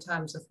bottom in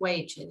terms of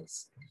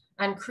wages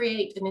and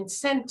create an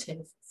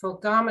incentive for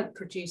garment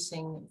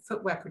producing,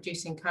 footwear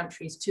producing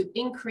countries to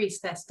increase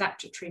their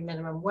statutory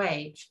minimum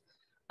wage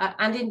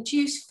and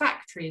induce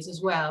factories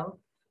as well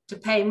to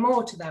pay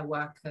more to their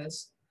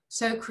workers,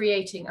 so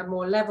creating a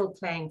more level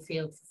playing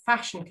field for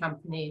fashion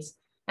companies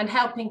and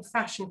helping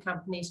fashion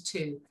companies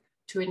too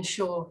to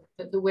ensure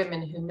that the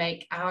women who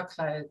make our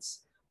clothes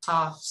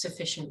are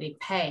sufficiently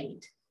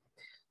paid.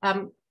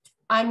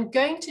 I'm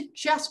going to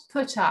just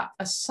put up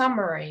a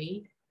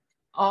summary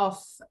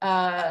of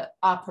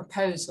our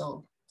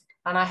proposal,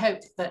 and I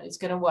hope that it's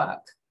going to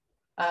work.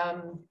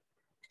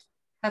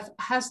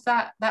 Has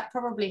that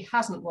probably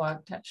hasn't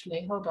worked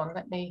actually. Hold on,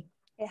 let me.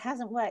 It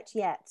hasn't worked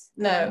yet.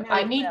 No,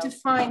 I need to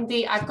find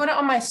the, I've got it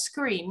on my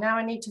screen. Now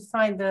I need to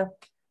find the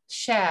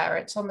share.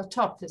 It's on the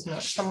top, isn't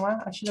it?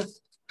 Somewhere. I should have.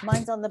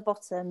 Mine's on the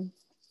bottom,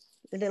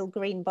 the little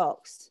green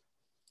box.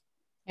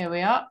 Here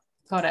we are.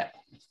 Got it.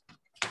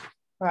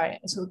 Right,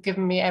 it's all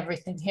given me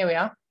everything. Here we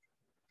are.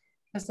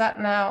 Is that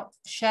now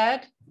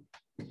shared?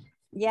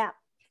 Yeah.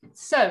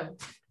 So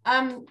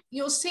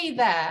you'll see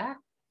there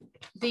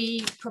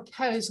the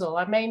proposal.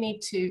 I may need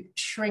to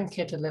shrink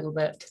it a little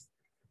bit.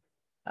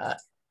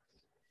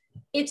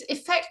 It's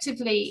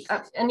effectively,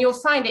 and you'll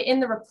find it in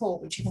the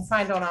report, which you can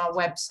find on our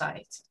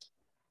website.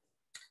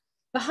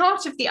 The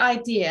heart of the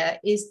idea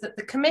is that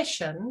the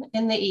Commission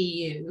in the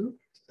EU,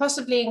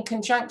 possibly in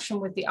conjunction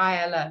with the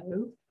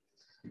ILO,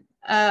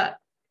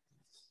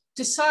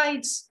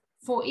 decides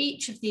for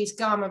each of these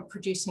garment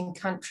producing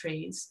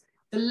countries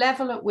the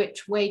level at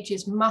which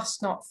wages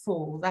must not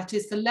fall. That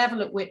is the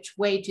level at which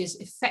wages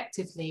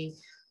effectively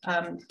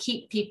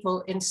keep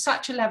people in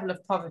such a level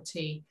of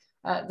poverty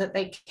that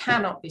they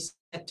cannot be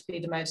said to be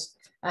the most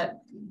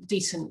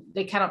decent,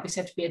 they cannot be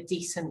said to be a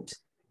decent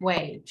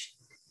wage.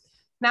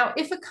 Now,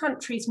 if a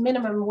country's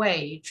minimum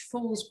wage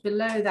falls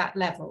below that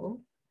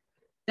level,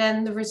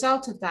 then the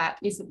result of that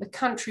is that the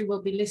country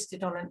will be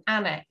listed on an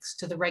annex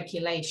to the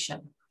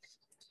regulation.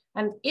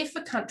 And if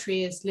a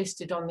country is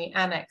listed on the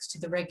annex to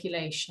the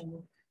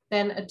regulation,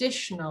 then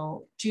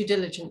additional due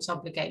diligence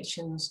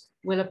obligations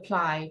will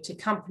apply to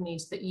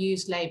companies that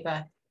use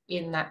labor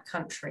in that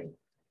country.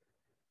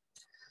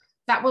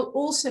 That will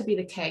also be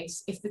the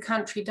case if the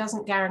country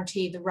doesn't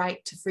guarantee the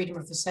right to freedom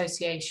of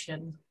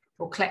association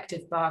or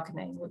collective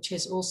bargaining, which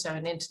is also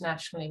an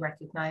internationally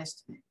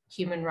recognized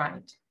human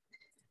right.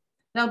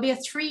 There'll be a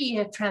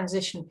 3-year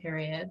transition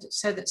period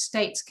so that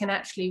states can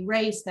actually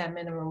raise their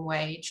minimum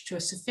wage to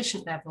a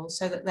sufficient level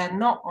so that they're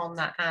not on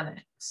that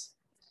annex.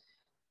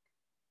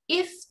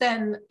 If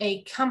then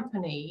a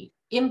company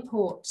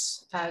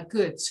imports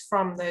goods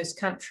from those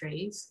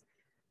countries,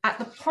 at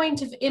the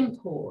point of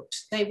import,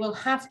 they will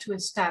have to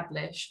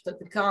establish that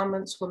the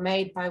garments were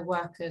made by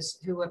workers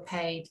who were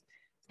paid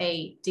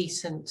a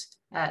decent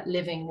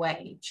living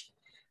wage.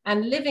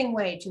 And living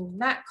wage in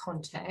that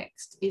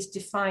context is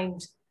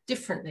defined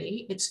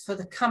differently. It's for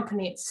the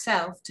company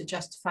itself to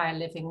justify a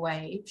living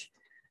wage.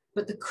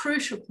 But the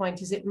crucial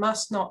point is it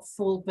must not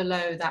fall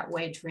below that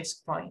wage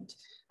risk point.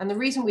 And the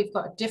reason we've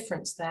got a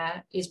difference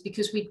there is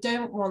because we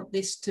don't want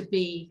this to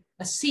be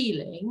a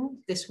ceiling,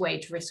 this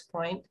wage risk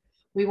point.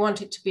 We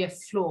want it to be a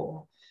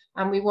floor.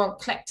 And we want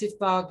collective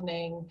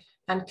bargaining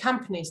and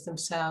companies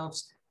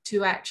themselves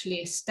to actually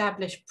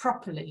establish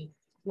properly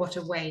what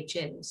a wage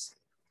is.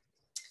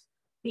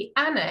 The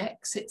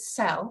annex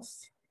itself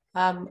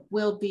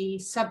will be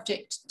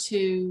subject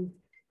to,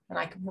 and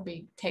I can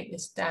probably take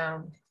this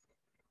down.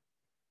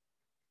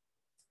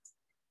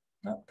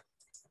 Oh.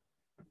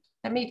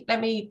 Let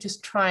me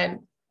just try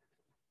and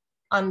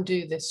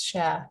undo this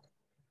share.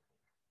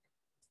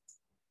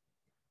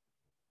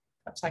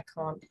 Perhaps I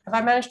can't. Have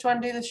I managed to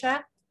undo the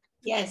share?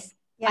 Yes.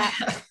 Yeah.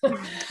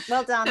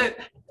 Well done.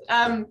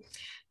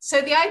 So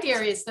the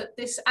idea is that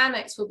this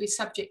annex will be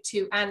subject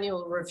to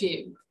annual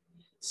review,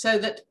 so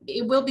that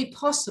it will be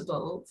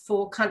possible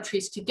for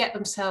countries to get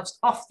themselves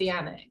off the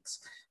annex.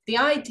 The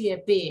idea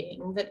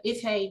being that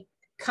if a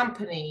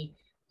company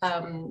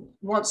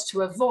wants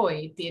to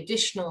avoid the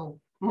additional,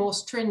 more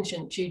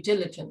stringent due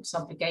diligence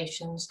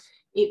obligations,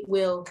 it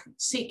will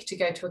seek to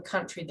go to a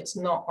country that's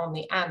not on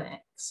the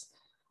annex.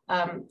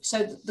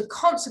 So the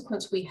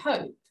consequence, we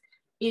hope,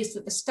 is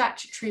that the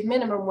statutory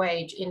minimum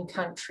wage in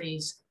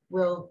countries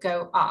will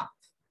go up.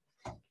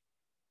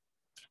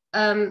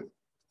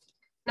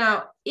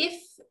 Now,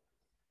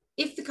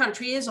 if the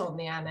country is on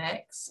the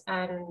annex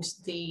and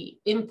the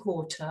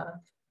importer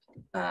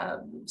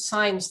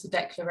signs the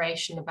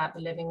declaration about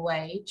the living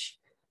wage,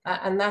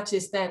 and that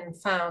is then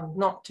found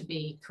not to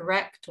be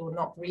correct or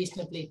not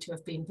reasonably to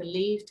have been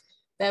believed,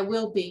 there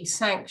will be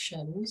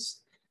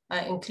sanctions,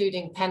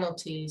 including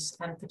penalties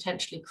and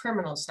potentially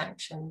criminal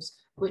sanctions,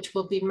 which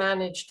will be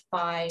managed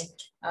by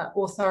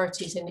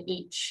authorities in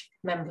each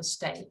member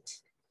state.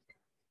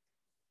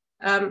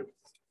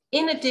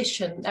 In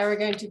addition, there are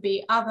going to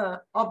be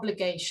other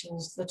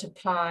obligations that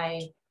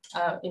apply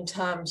in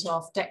terms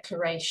of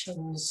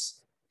declarations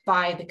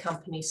by the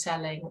company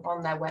selling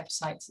on their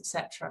websites,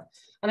 etc.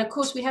 And of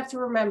course, we have to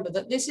remember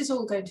that this is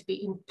all going to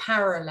be in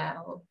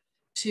parallel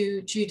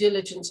to due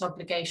diligence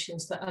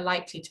obligations that are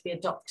likely to be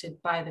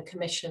adopted by the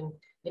Commission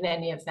in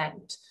any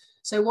event.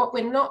 So what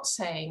we're not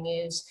saying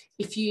is,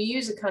 if you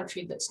use a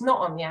country that's not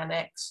on the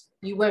annex,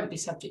 you won't be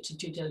subject to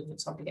due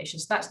diligence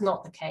obligations. That's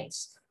not the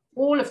case.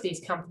 All of these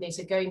companies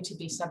are going to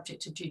be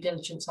subject to due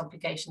diligence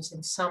obligations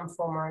in some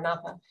form or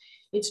another.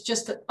 It's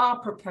just that our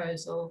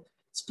proposal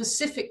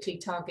specifically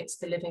targets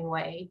the living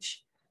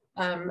wage,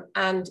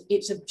 and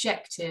its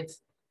objective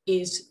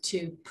is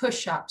to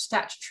push up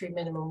statutory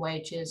minimum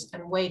wages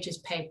and wages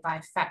paid by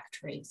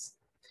factories,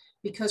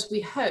 because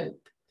we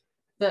hope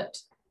that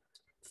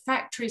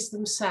factories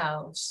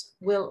themselves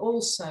will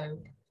also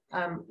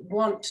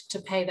want to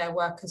pay their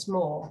workers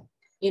more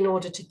in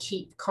order to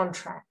keep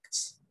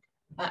contracts.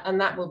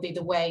 And that will be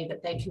the way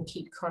that they can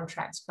keep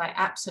contracts, by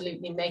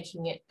absolutely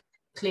making it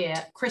clear,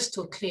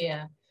 crystal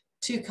clear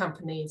to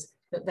companies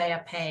that they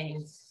are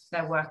paying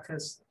their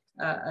workers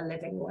a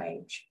living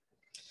wage.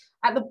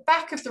 At the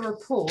back of the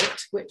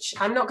report, which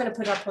I'm not going to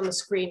put up on the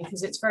screen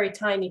because it's very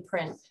tiny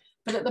print,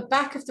 but at the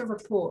back of the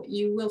report,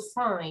 you will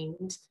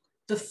find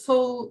the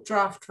full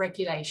draft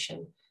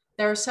regulation.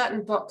 There are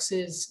certain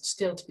boxes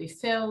still to be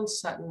filled,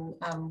 certain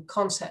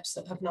concepts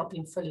that have not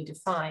been fully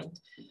defined.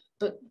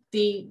 But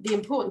the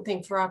important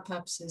thing for our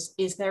purposes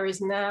is there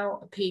is now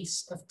a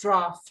piece of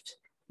draft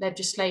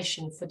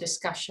legislation for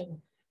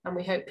discussion, and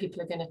we hope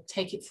people are going to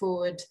take it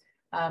forward,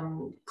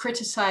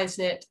 criticize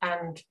it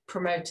and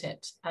promote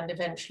it, and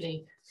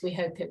eventually we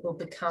hope it will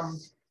become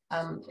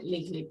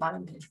legally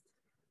binding.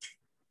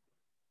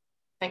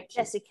 Thank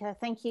you. Jessica,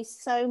 thank you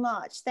so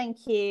much.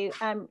 Thank you,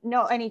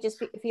 not only just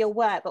for your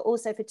work, but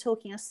also for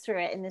talking us through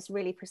it in this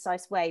really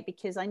precise way,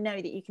 because I know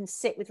that you can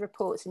sit with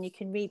reports and you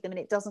can read them and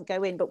it doesn't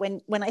go in, but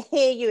when I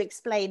hear you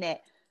explain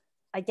it,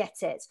 I get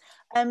it.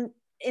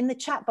 In the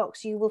chat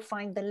box, you will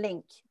find the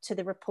link to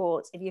the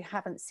report if you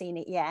haven't seen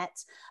it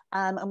yet.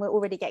 And we're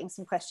already getting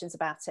some questions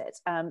about it.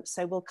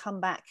 So we'll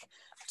come back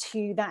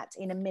to that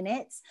in a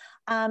minute.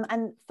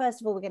 And first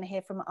of all, we're going to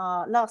hear from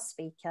our last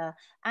speaker,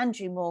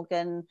 Andrew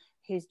Morgan,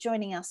 who's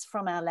joining us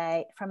from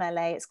LA.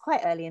 It's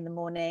quite early in the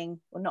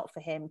morning. Well, not for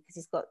him because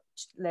he's got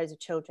loads of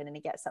children and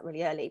he gets up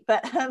really early.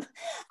 But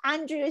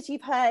Andrew, as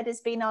you've heard, has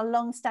been our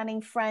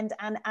long-standing friend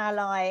and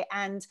ally.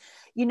 And,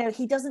 you know,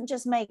 he doesn't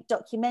just make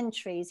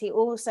documentaries, he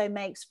also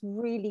makes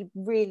really,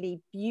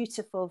 really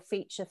beautiful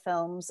feature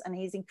films, and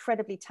he's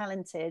incredibly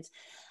talented.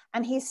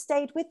 And he's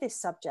stayed with this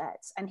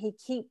subject and he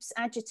keeps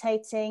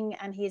agitating,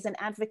 and he is an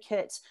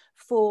advocate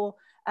for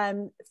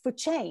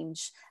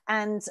change.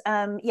 And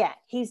yeah,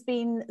 he's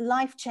been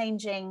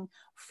life-changing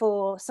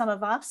for some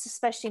of us,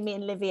 especially me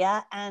and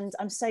Livia. And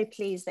I'm so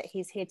pleased that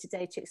he's here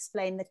today to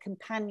explain the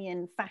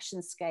companion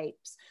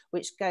Fashionscapes,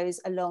 which goes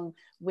along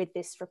with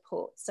this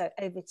report. So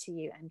over to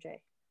you, Andrew.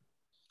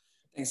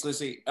 Thanks,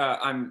 Lucy.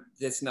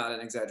 It's not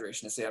an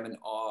exaggeration to say I'm in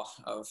awe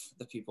of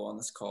the people on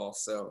this call.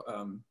 So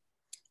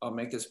I'll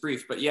make this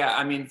brief. But yeah,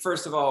 I mean,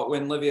 first of all,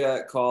 when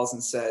Livia calls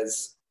and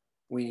says,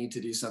 we need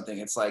to do something,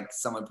 it's like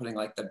someone putting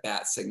like the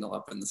bat signal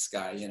up in the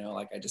sky, you know,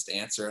 like I just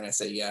answer and I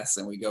say yes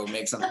and we go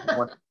make something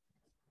more.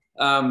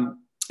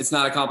 It's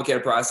not a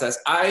complicated process.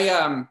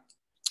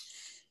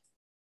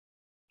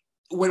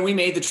 When we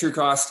made the True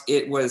Cost,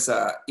 it was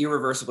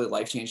irreversibly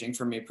life-changing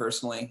for me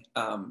personally.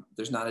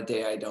 There's not a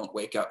day I don't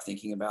wake up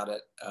thinking about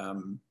it.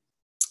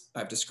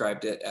 I've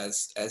described it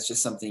as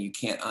just something you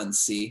can't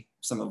unsee,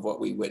 some of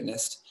what we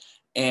witnessed.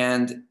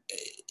 And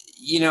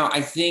you know, I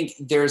think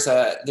there's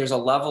a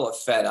level of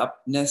fed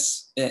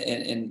upness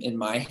in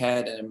my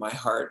head and in my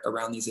heart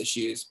around these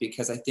issues,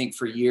 because I think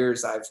for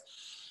years I've,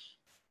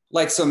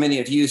 like so many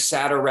of you,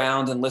 sat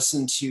around and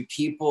listened to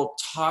people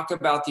talk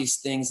about these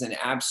things in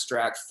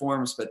abstract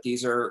forms, but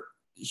these are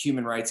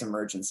human rights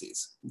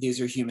emergencies.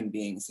 These are human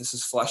beings. This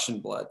is flesh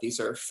and blood. These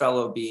are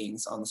fellow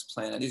beings on this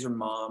planet. These are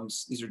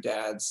moms. These are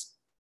dads.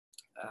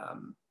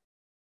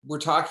 We're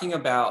talking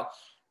about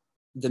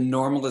the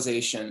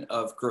normalization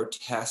of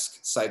grotesque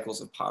cycles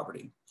of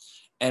poverty.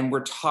 And we're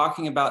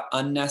talking about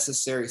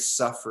unnecessary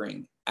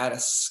suffering at a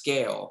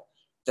scale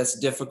that's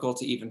difficult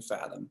to even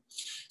fathom.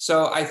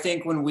 So I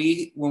think when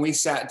we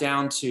sat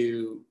down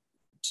to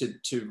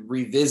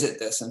revisit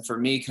this, and for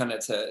me kind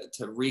of to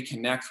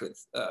reconnect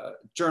with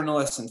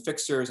journalists and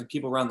fixers and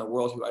people around the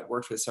world who I'd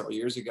worked with several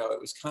years ago,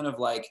 it was kind of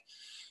like,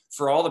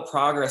 for all the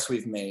progress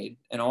we've made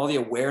and all the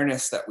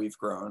awareness that we've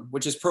grown,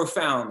 which is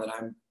profound, and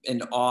I'm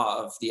in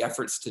awe of the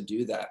efforts to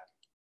do that,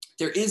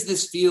 there is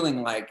this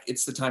feeling like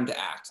it's the time to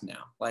act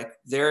now. Like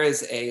there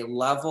is a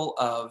level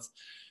of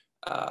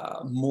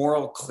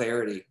moral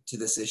clarity to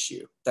this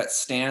issue that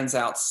stands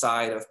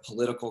outside of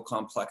political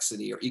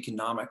complexity or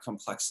economic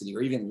complexity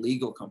or even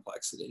legal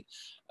complexity.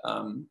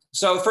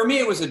 So for me,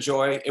 it was a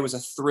joy. It was a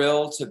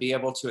thrill to be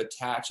able to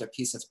attach a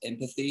piece of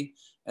empathy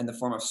in the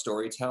form of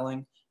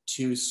storytelling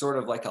to sort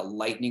of like a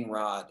lightning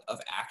rod of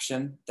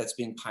action that's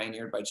being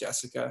pioneered by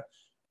Jessica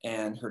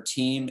and her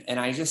team. And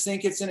I just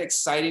think it's an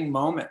exciting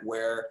moment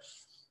where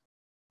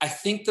I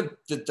think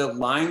the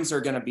lines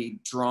are going to be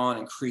drawn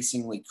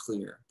increasingly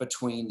clear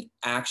between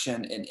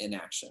action and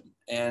inaction.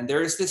 And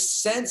there is this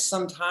sense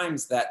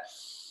sometimes that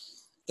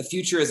the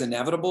future is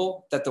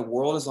inevitable, that the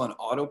world is on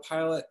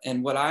autopilot.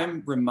 And what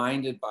I'm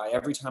reminded by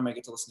every time I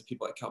get to listen to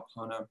people like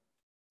Kalpona,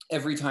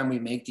 every time we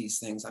make these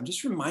things, I'm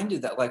just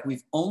reminded that like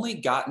we've only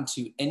gotten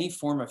to any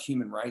form of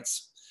human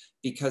rights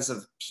because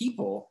of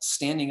people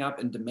standing up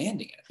and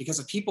demanding it, because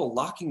of people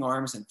locking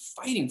arms and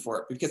fighting for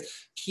it, because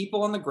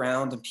people on the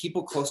ground and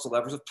people close to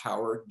levers of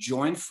power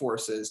joined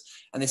forces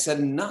and they said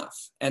enough.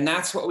 And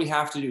that's what we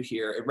have to do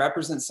here. It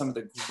represents some of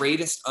the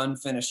greatest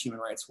unfinished human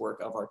rights work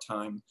of our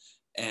time.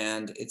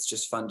 And it's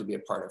just fun to be a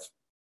part of.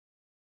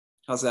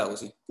 How's that,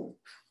 Lucy?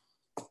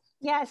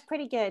 Yeah, it's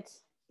pretty good.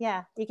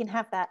 Yeah, you can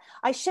have that.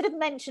 I should have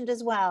mentioned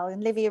as well,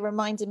 and Livia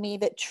reminded me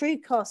that True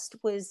Cost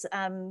was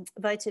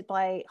voted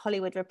by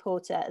Hollywood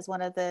Reporter as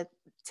one of the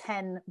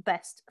 10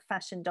 best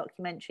fashion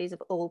documentaries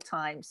of all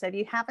time. So if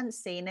you haven't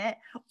seen it,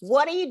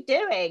 what are you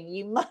doing?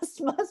 You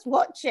must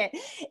watch it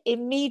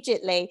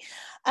immediately.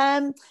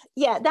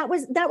 Yeah, that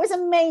was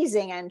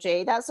amazing,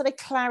 Andrew. That sort of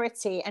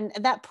clarity and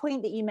that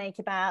point that you make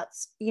about,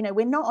 you know,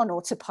 we're not on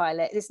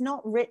autopilot. It's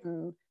not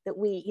written that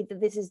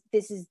this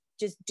is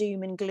just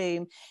doom and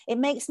gloom. It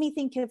makes me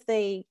think of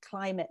the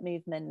climate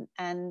movement,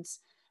 and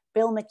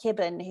Bill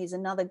McKibben, who's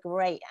another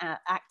great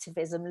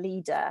activism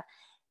leader.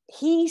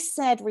 He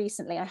said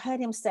recently, I heard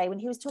him say when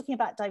he was talking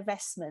about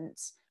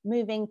divestment,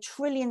 moving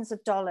trillions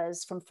of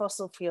dollars from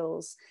fossil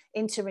fuels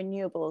into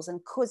renewables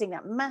and causing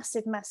that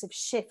massive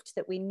shift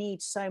that we need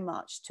so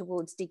much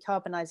towards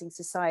decarbonizing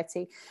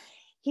society.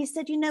 He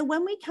said, you know,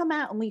 when we come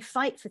out and we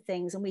fight for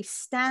things and we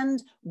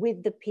stand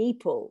with the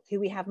people who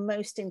we have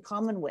most in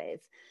common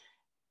with,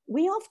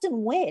 we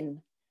often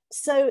win.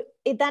 So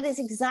that is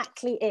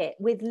exactly it.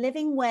 With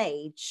living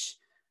wage,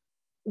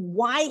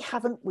 why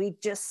haven't we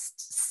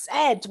just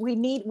said we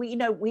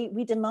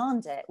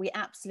demand it? We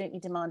absolutely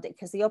demand it,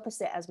 because the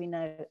opposite, as we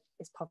know,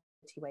 is poverty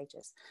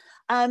wages.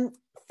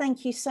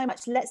 Thank you so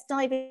much. Let's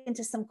dive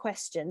into some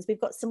questions.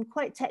 We've got some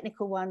quite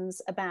technical ones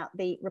about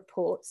the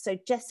report. So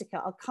Jessica,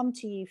 I'll come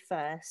to you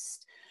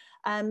first.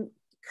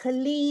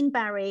 Colleen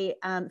Barry,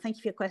 thank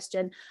you for your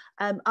question,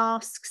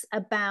 asks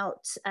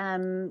about,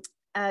 can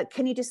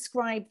you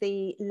describe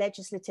the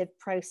legislative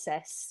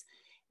process?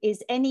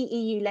 Is any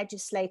EU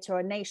legislator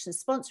or nation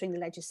sponsoring the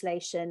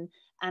legislation?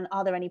 And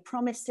are there any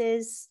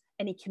promises,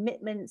 any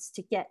commitments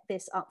to get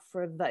this up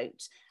for a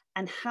vote?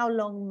 And how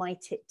long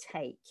might it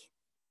take?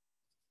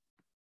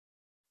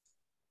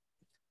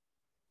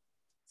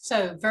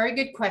 So, very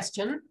good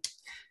question.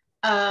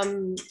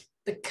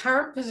 The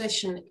current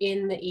position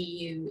in the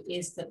EU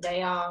is that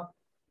they are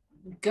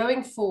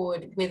going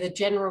forward with a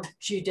general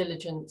due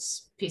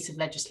diligence piece of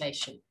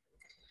legislation.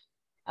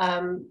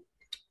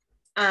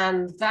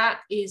 And that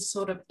is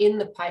sort of in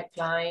the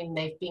pipeline.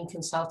 They've been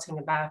consulting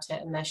about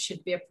it, and there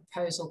should be a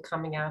proposal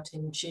coming out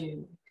in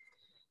June.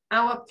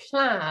 Our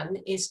plan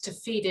is to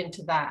feed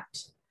into that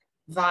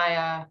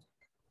via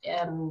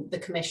the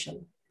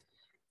Commission.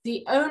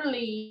 The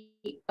only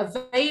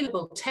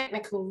available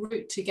technical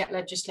route to get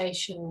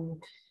legislation,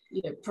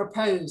 you know,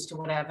 proposed or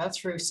whatever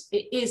through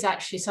it is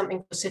actually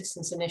something for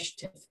citizens'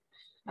 initiative.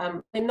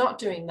 They're not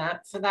doing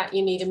that. For that,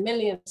 you need 1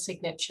 million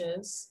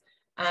signatures,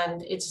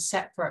 and it's a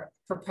separate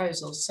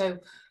proposal. So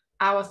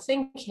our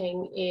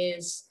thinking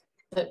is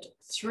that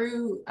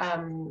through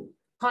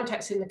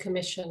contacts in the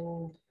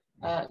Commission,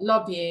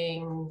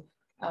 lobbying,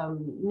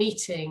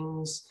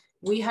 meetings,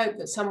 we hope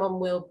that someone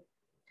will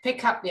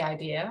pick up the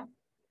idea,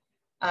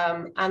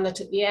 and that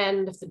at the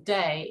end of the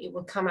day, it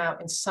will come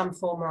out in some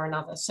form or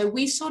another. So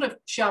we sort of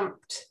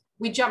jumped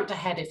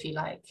ahead, if you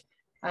like.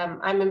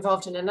 I'm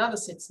involved in another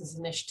citizens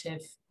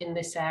initiative in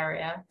this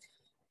area,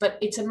 but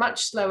it's a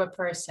much slower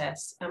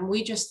process. And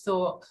we just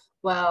thought,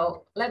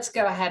 well, let's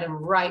go ahead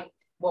and write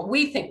what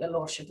we think the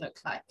law should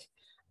look like.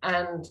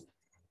 And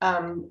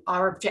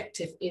our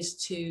objective is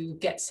to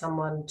get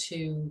someone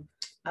to,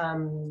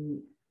 as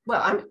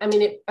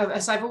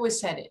I've always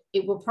said,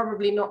 it will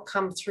probably not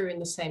come through in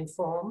the same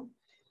form,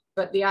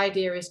 but the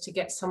idea is to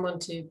get someone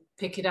to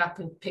pick it up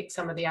and pick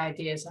some of the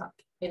ideas up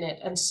in it.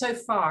 And so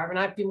far, and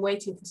I've been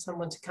waiting for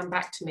someone to come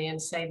back to me and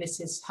say,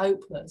 this is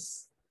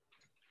hopeless.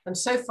 And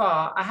so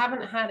far, I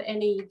haven't had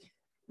any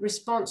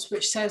response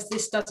which says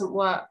this doesn't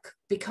work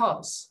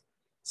because.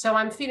 So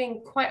I'm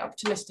feeling quite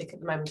optimistic at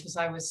the moment, as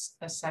I was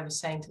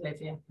saying to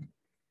Livia.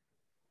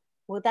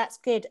 Well, that's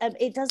good.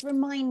 It does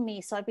remind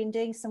me, so I've been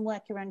doing some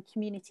work around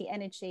community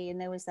energy, and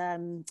there was, I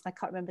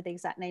can't remember the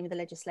exact name of the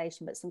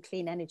legislation, but some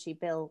clean energy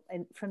bill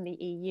from the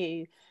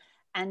EU.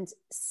 And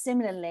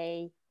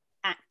similarly,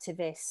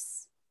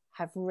 activists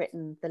have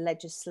written the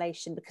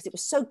legislation because it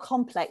was so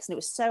complex and it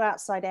was so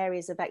outside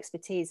areas of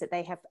expertise that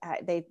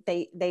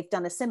they've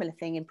done a similar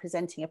thing in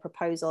presenting a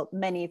proposal,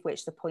 many of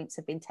which the points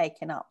have been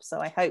taken up. So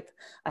I hope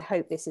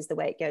this is the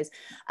way it goes.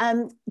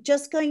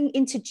 Just going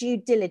into due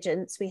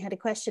diligence, we had a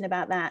question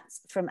about that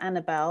from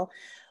Annabelle.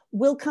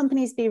 Will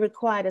companies be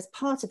required as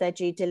part of their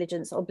due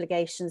diligence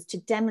obligations to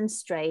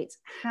demonstrate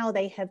how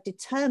they have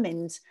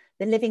determined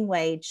the living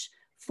wage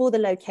for the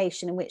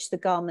location in which the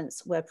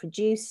garments were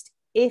produced?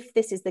 If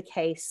this is the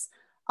case,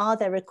 are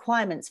there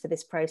requirements for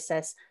this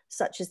process,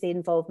 such as the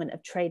involvement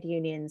of trade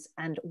unions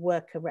and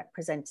worker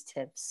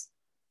representatives?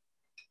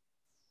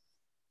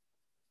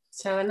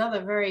 So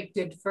another very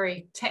good,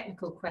 very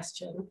technical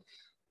question.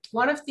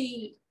 One of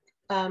the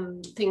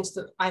things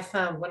that I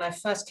found when I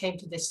first came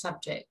to this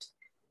subject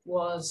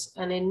was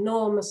an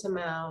enormous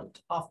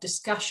amount of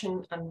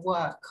discussion and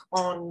work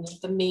on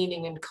the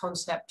meaning and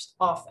concept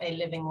of a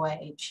living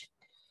wage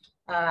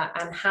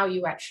and how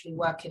you actually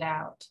work it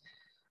out.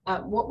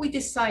 What we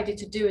decided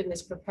to do in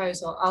this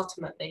proposal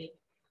ultimately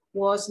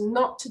was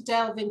not to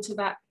delve into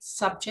that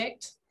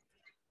subject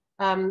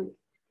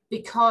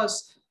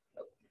because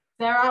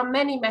there are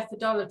many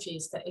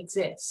methodologies that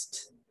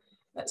exist.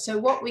 So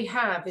what we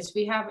have is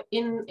we have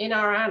in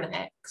our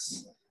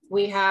annex,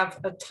 we have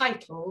a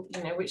title,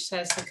 you know, which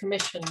says the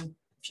commission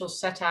shall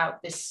set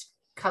out this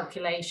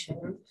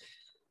calculation.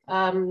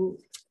 So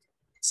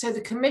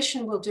the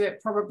commission will do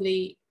it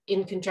probably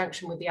in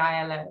conjunction with the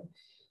ILO.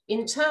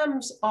 In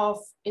terms of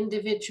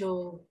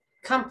individual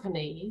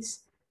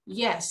companies,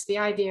 yes, the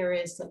idea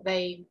is that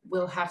they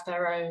will have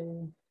their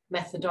own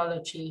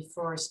methodology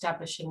for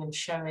establishing and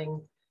showing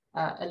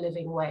a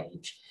living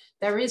wage.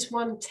 There is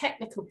one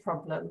technical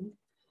problem,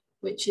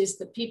 which is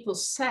that people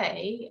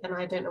say, and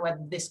I don't know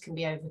whether this can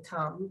be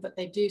overcome, but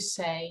they do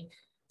say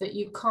that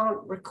you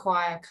can't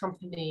require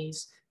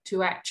companies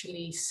to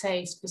actually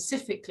say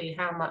specifically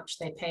how much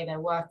they pay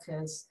their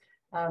workers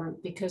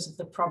because of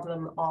the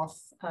problem of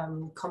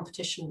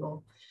competition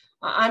law.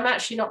 I'm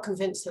actually not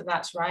convinced that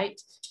that's right,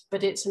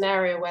 but it's an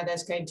area where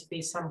there's going to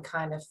be some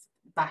kind of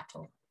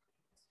battle.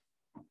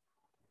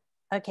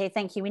 Okay,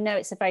 thank you. We know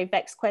it's a very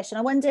vexed question.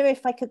 I wonder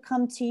if I could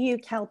come to you,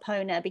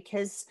 Kalpona,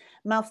 because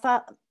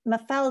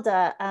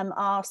Mafalda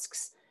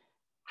asks,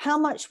 how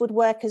much would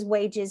workers'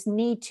 wages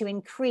need to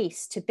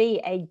increase to be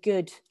a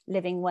good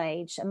living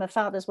wage? And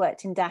Mafalda's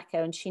worked in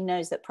Dhaka and she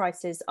knows that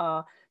prices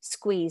are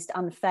squeezed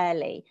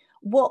unfairly.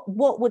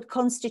 What would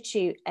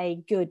constitute a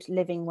good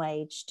living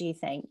wage, do you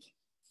think?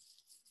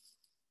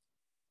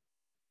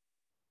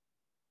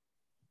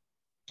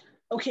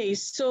 Okay,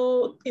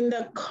 so in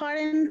the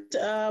current,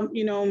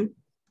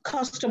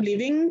 cost of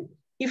living,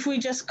 if we're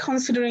just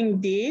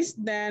considering this,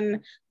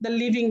 then the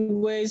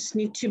living wage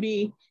need to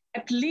be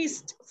at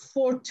least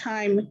 4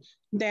 times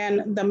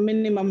than the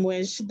minimum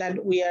wage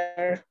that we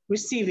are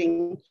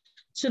receiving.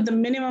 So the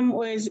minimum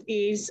wage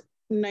is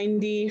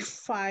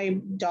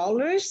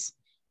 $95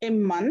 a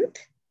month.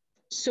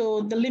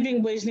 So the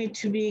living wage need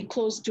to be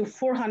close to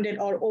 $400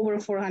 or over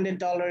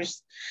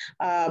 $400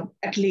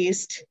 at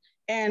least.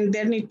 And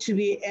there need to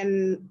be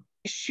an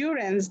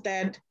assurance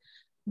that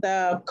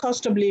the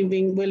cost of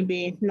living will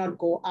be not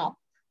go up.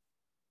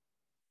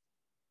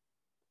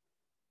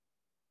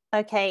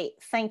 Okay,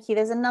 thank you.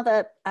 There's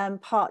another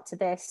part to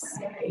this.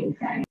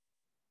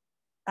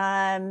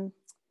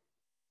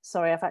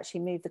 Sorry, I've actually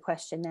moved the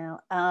question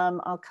now.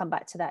 I'll come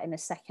back to that in a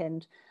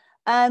second.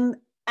 And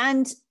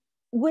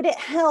would it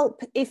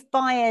help if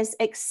buyers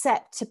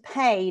accept to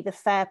pay the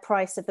fair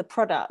price of the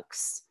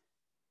products?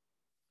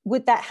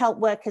 Would that help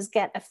workers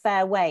get a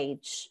fair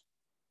wage?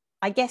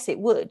 I guess it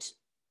would,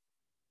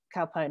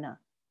 Kalpona.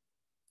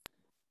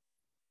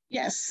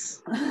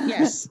 Yes,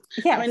 yes.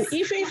 Yes. I mean,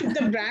 if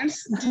the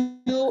brands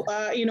do,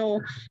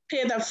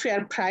 pay the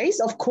fair price,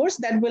 of course,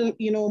 that will,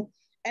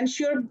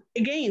 ensure,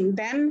 again,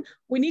 then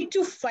we need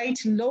to fight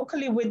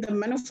locally with the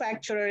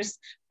manufacturers.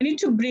 We need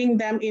to bring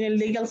them in a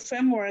legal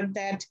framework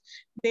that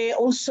they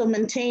also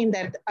maintain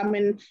that, I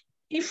mean,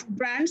 if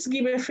brands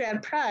give a fair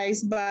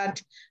price,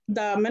 but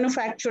the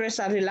manufacturers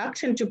are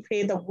reluctant to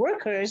pay the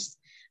workers,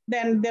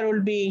 then there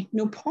will be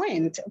no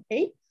point,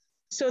 okay?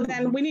 So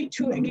then we need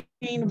to,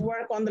 again,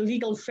 work on the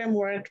legal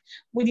framework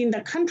within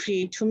the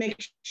country to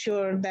make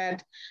sure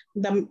that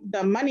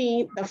the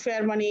money, the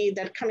fair money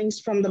that comes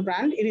from the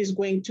brand, it is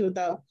going to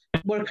the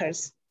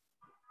workers.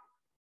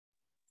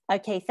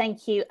 Okay,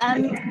 thank you.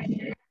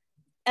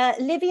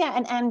 Livia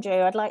and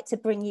Andrew, I'd like to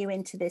bring you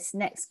into this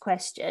next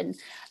question.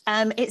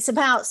 It's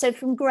about, so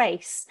from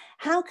Grace,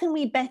 how can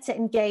we better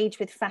engage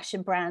with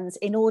fashion brands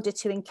in order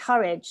to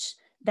encourage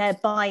their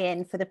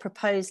buy-in for the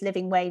proposed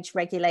living wage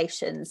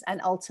regulations and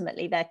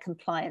ultimately their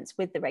compliance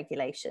with the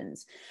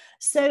regulations?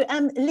 So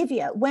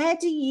Livia, where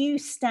do you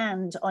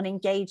stand on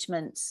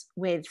engagements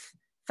with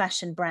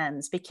fashion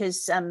brands?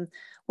 Because,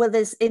 well,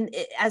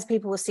 as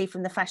people will see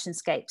from the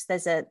Fashionscapes,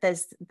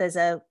 there's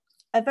a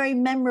very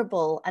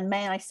memorable and,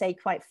 may I say,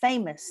 quite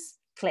famous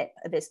clip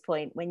at this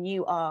point when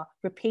you are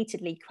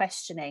repeatedly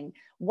questioning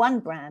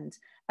one brand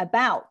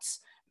about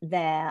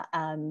their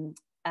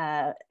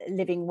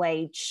living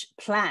wage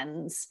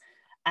plans,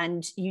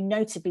 and you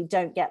notably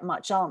don't get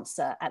much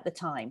answer at the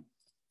time.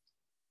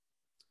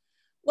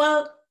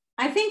 Well,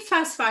 I think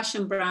fast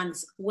fashion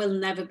brands will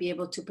never be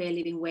able to pay a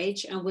living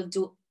wage and will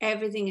do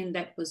everything in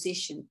that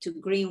position to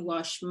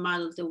greenwash,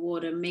 muddle the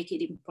water, make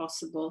it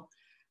impossible.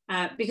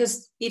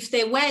 Because if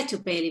they were to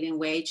pay a living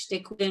wage, they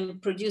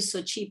couldn't produce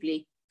so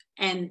cheaply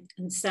and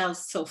sell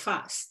so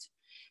fast.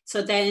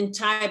 So their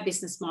entire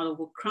business model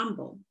would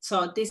crumble.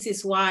 So this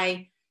is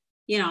why,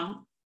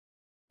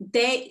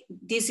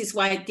 this is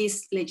why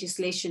this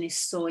legislation is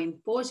so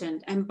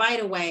important. And by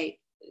the way,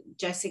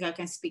 Jessica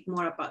can speak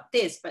more about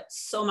this, but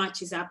so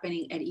much is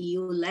happening at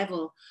EU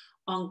level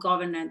on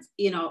governance,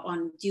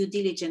 on due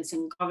diligence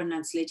and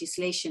governance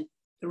legislation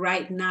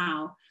right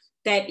now,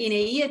 that in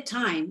a year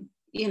time,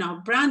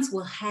 brands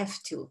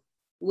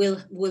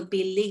will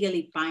be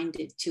legally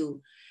binded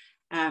to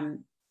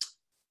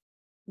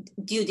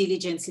due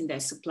diligence in their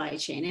supply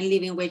chain, and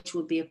living wage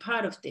will be a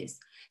part of this.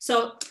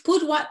 So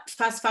put what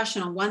fast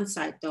fashion on one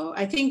side, though,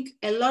 I think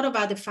a lot of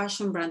other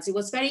fashion brands, it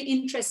was very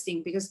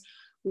interesting because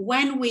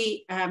when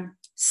we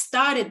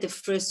started the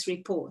first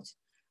report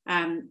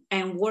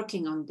and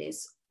working on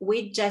this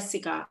with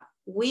Jessica,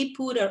 we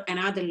put and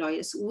other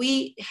lawyers,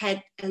 we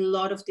had a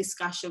lot of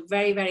discussion,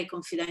 very, very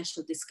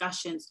confidential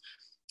discussions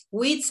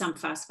with some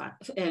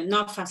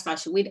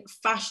with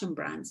fashion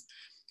brands,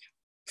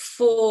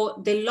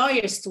 for the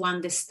lawyers to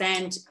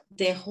understand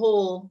the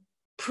whole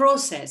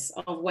process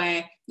of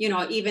where,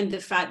 even the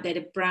fact that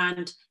a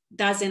brand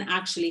doesn't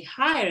actually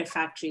hire a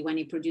factory when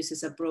it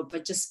produces abroad,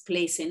 but just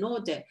place an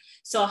order.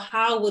 So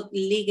how would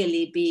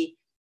legally be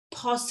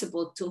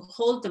possible to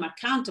hold them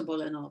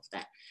accountable and all of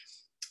that?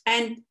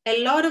 And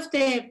a lot of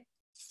the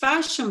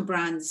fashion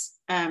brands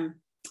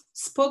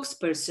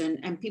spokesperson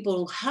and people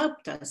who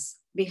helped us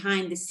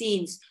behind the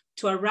scenes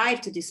to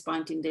arrive to this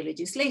point in the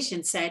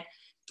legislation said,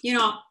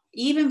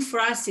 even for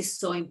us, it's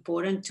so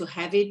important to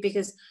have it,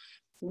 because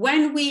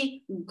when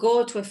we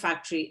go to a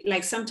factory,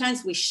 like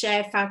sometimes we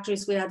share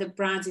factories with other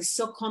brands, it's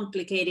so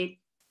complicated.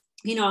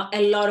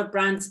 A lot of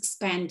brands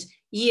spend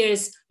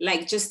years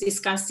like just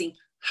discussing,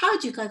 how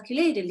do you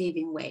calculate a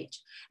living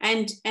wage?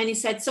 And he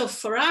said, so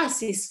for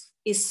us,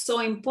 it's so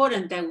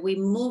important that we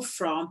move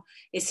from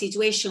a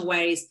situation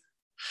where it's,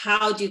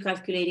 how do you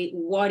calculate it?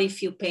 What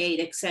if you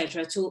paid,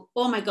 etc., to,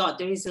 oh my God,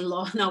 there is a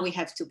law, now we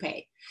have to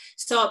pay.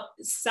 So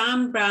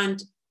some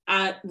brands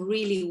are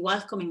really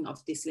welcoming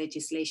of this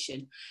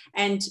legislation.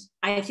 And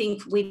I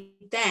think with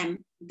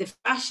them, the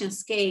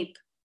Fashionscape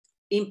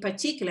in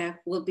particular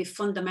will be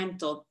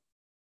fundamental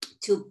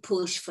to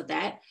push for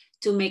that,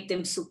 to make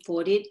them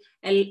support it.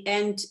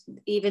 And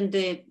even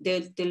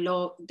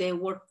the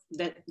work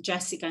that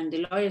Jessica and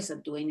the lawyers are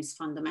doing is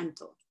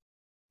fundamental.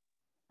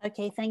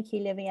 Okay, thank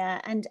you,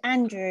 Livia. And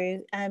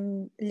Andrew,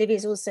 Livia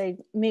is also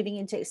moving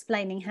into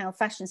explaining how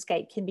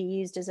Fashionscape can be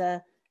used as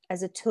a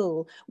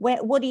tool.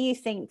 What do you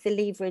think the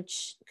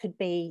leverage could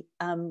be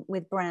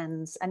with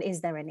brands, and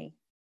is there any?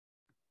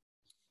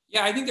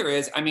 Yeah, I think there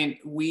is. I mean,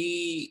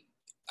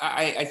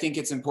 I think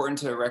it's important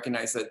to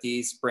recognize that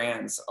these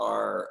brands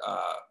are,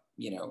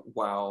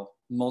 while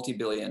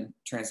multi-billion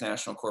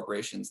transnational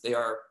corporations, they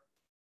are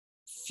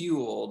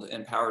fueled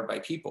and powered by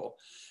people.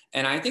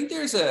 And I think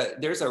there's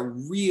a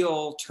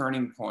real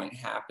turning point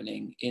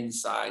happening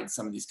inside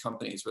some of these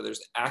companies where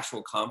there's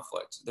actual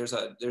conflict. There's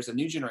a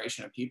new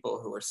generation of people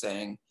who are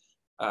saying,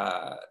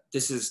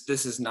 this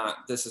is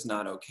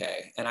not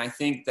okay. And I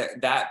think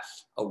that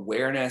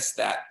awareness,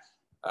 that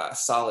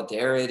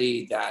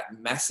solidarity, that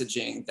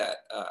messaging that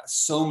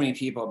so many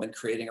people have been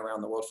creating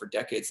around the world for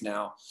decades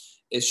now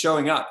is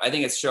showing up. I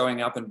think it's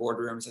showing up in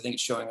boardrooms. I think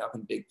it's showing up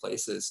in big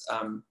places.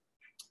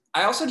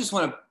 I also just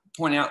want to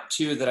point out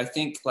too that I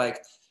think like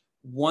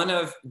one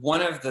of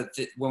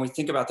the when we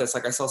think about this,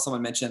 like I saw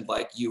someone mentioned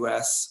like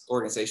US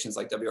organizations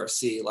like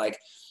WRC, like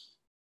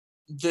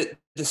the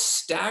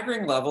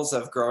staggering levels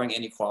of growing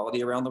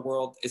inequality around the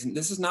world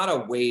this is not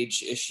a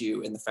wage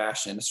issue in the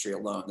fashion industry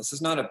alone. This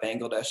is not a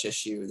Bangladesh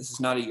issue. This is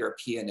not a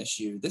European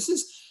issue. This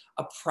is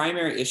a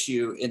primary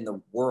issue in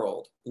the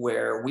world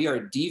where we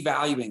are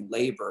devaluing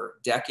labor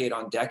decade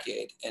on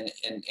decade and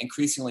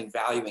increasingly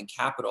valuing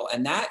capital.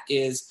 And that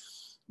is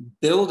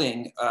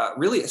building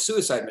really a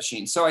suicide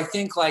machine. So I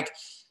think like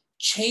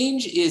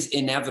change is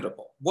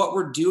inevitable. What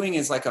we're doing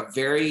is like a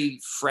very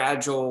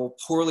fragile,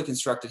 poorly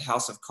constructed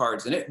house of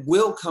cards, and it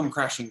will come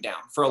crashing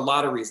down for a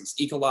lot of reasons,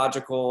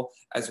 ecological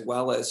as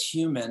well as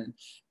human.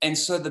 And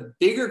so the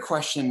bigger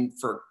question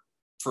for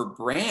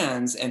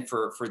brands and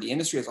for the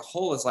industry as a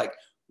whole is like,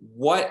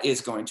 what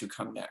is going to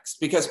come next?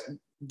 Because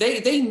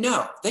they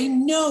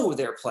know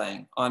they're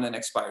playing on an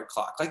expired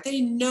clock. Like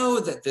they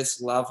know that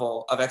this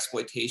level of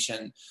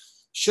exploitation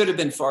should have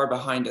been far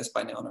behind us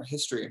by now in our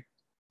history.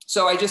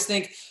 So I just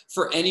think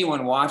for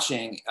anyone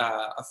watching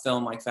a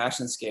film like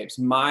Fashionscapes,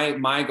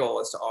 my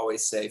goal is to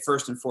always say,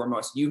 first and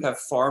foremost, you have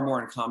far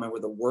more in common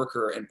with a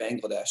worker in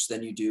Bangladesh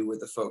than you do with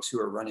the folks who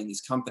are running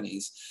these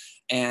companies.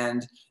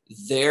 And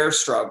their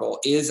struggle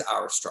is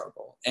our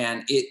struggle,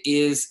 and it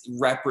is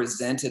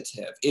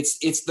representative.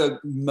 It's the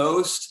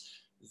most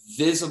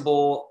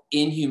visible,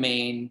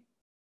 inhumane,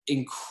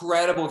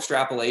 incredible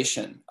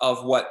extrapolation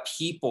of what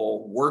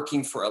people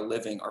working for a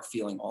living are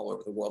feeling all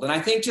over the world. And I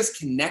think just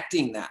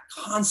connecting that,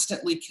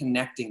 constantly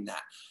connecting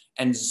that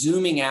and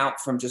zooming out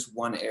from just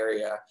one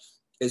area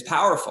is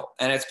powerful.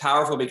 And it's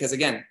powerful because,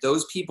 again,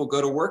 those people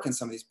go to work in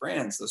some of these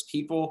brands. Those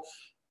people,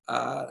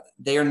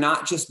 they are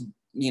not just,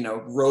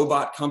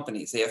 robot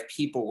companies. They have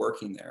people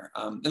working there.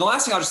 And the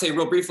last thing I'll just say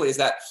real briefly is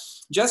that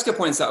Jessica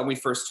points out when we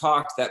first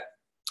talked that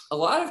a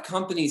lot of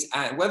companies,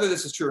 whether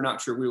this is true or not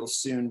true, we will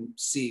soon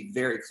see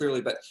very clearly,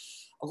 but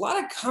a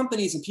lot of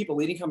companies and people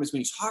leading companies,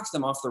 when you talk to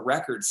them off the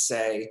record,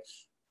 say,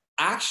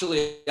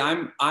 actually,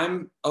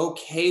 I'm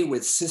okay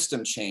with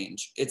system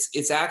change.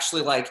 It's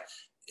actually like,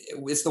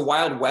 it's the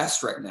Wild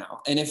West right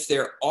now. And if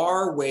there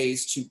are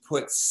ways to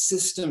put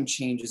system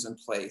changes in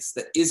place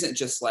that isn't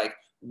just like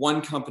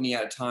one company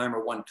at a time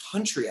or one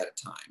country at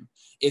a time,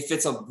 if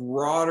it's a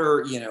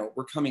broader, you know,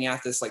 we're coming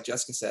at this, like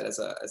Jessica said, as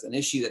an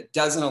issue that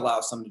doesn't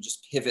allow someone to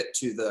just pivot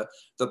to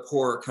the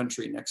poorer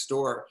country next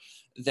door,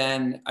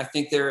 then I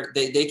think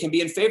they can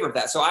be in favor of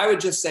that. So I would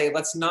just say,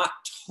 let's not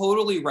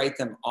totally write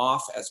them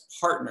off as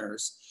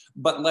partners,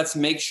 but let's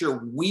make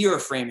sure we are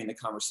framing the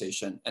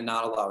conversation and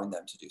not allowing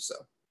them to do so.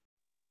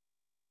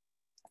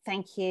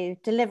 Thank you.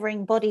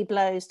 Delivering body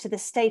blows to the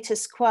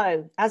status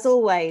quo, as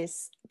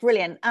always.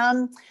 Brilliant.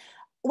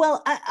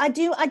 Well, I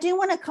do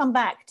want to come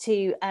back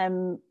to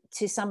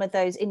some of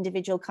those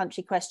individual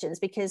country questions,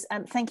 because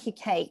thank you,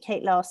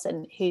 Kate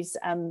Larson, who's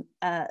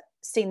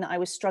seen that I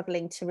was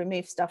struggling to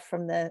remove stuff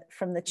from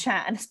the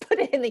chat and has put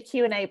it in the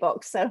Q&A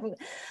box. So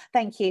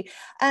thank you.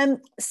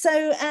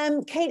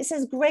 Kate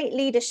says great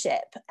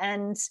leadership,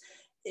 and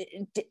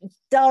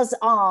does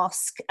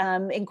ask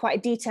in quite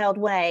a detailed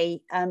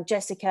way,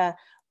 Jessica,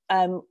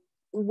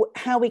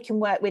 how we can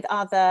work with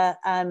other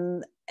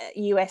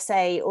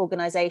USA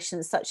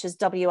organizations such as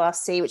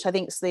WRC, which I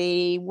think is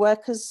the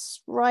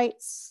Workers'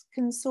 Rights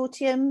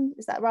Consortium,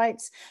 is that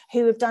right?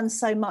 Who have done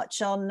so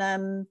much on,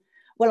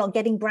 on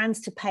getting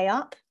brands to pay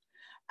up,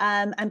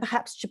 and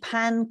perhaps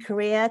Japan,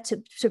 Korea,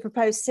 to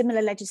propose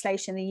similar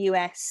legislation in the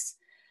US.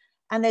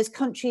 And those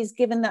countries,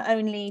 given that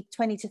only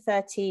 20 to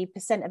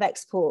 30% of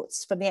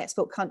exports from the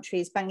export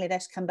countries,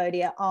 Bangladesh,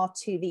 Cambodia, are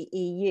to the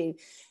EU.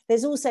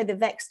 There's also the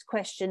vexed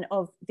question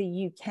of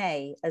the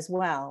UK as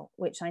well,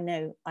 which I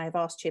know I've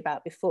asked you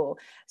about before.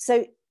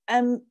 So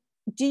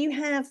do you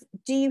have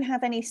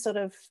any sort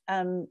of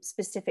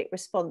specific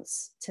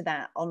response to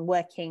that on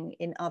working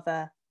in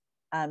other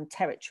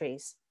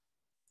territories?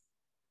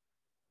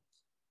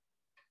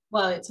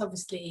 Well, it's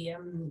obviously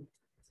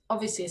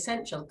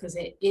essential, because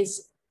it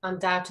is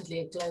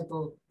undoubtedly a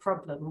global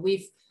problem.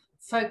 We've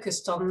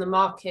focused on the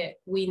market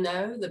we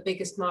know, the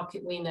biggest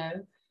market we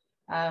know,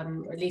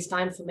 or at least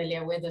I'm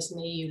familiar with as an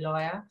EU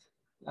lawyer,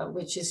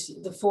 which is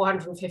the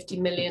 450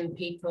 million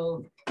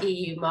people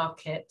EU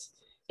market.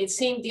 It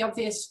seemed the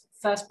obvious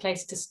first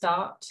place to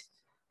start,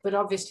 but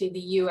obviously the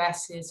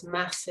US is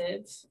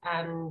massive,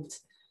 and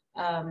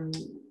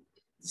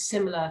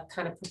similar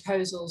kind of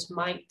proposals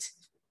might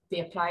be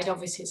applied.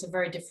 Obviously, it's a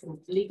very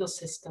different legal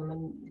system,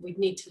 and we'd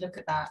need to look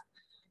at that.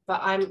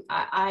 But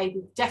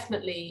I'm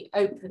definitely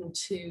open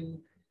to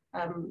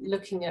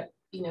looking at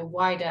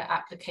wider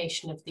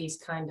application of these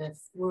kind of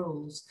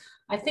rules.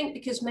 I think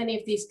because many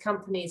of these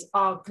companies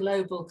are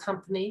global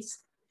companies,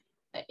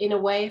 in a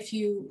way, if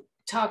you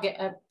target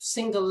a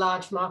single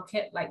large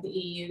market like the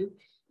EU,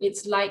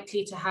 it's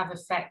likely to have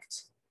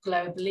effect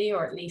globally,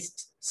 or at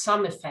least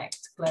some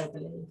effect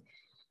globally.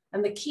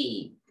 And the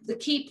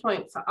key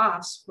point for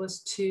us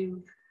was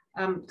to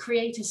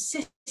create a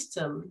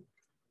system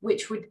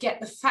which would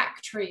get the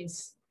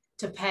factories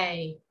to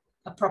pay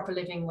a proper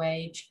living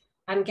wage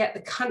and get the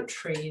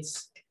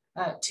countries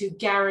to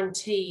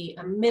guarantee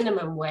a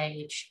minimum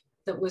wage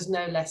that was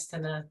no less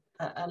than a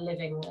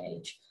living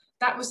wage.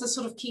 That was the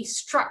sort of key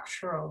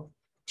structural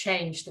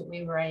change that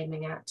we were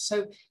aiming at.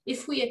 So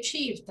if we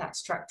achieved that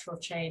structural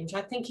change,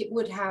 I think it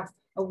would have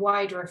a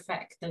wider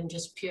effect than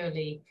just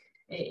purely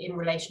in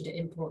relation to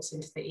imports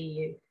into the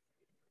EU.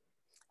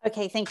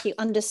 Okay, thank you.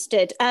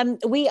 Understood.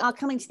 We are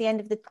coming to the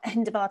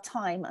end of our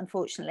time,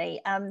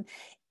 unfortunately.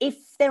 If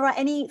there are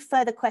any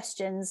further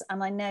questions,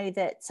 and I know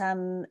that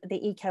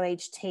the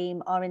EcoAge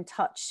team are in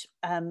touch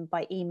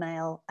by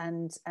email,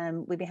 and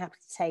we'd be happy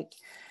to take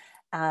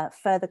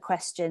further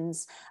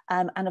questions.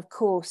 And of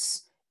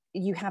course,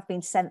 you have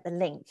been sent the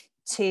link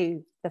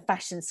to the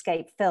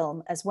Fashionscape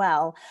film as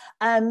well.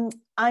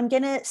 I'm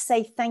going to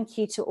say thank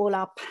you to all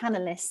our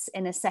panelists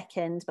in a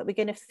second, but we're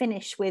going to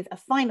finish with a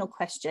final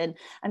question.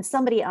 And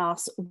somebody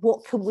asked,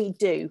 what can we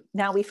do?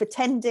 Now we've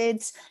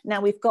attended,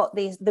 now we've got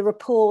the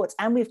report,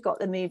 and we've got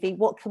the movie,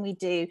 what can we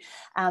do?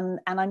 And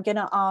I'm going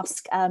to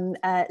ask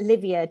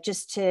Livia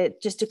just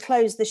to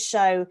close the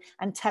show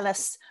and tell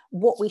us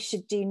what we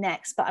should do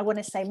next. But I want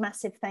to say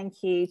massive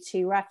thank you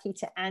to Raki,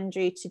 to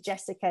Andrew, to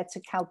Jessica, to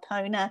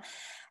Kalpona,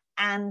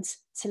 and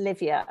to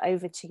Livia.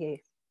 Over to you.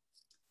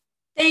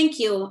 Thank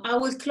you. I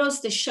will close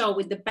the show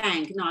with the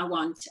bang. No, I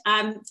won't.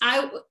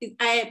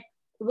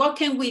 What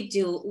can we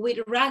do? With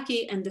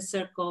Raki and the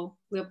Circle,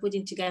 we are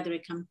putting together a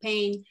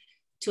campaign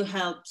to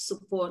help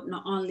support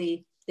not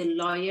only the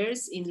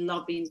lawyers in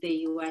lobbying the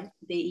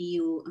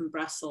EU and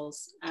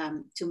Brussels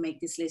to make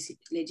this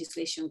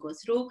legislation go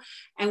through,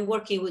 and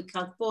working with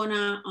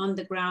Kalpona on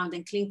the ground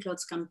and Clean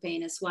Clothes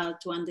campaign as well,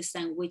 to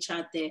understand which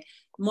are the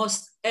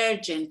most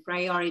urgent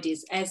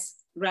priorities, as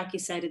Raki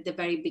said at the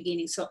very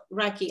beginning. So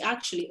Raki,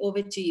 actually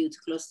over to you to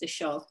close the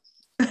show.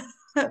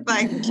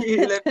 Thank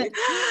you, Livia.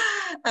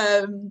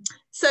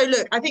 So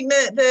look, I think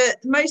the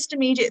most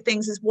immediate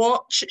things is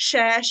watch,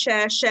 share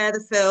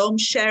the film,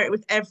 share it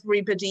with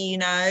everybody you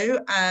know.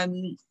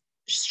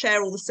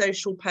 share all the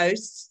social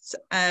posts,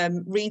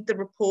 read the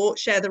report,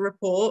 share the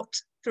report,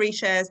 3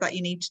 shares that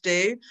you need to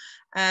do.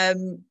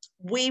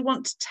 We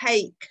want to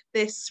take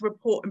this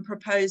report and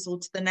proposal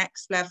to the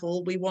next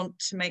level. We want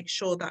to make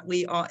sure that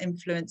we are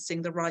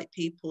influencing the right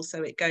people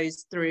so it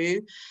goes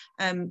through.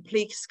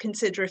 Please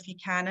consider if you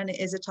can, and it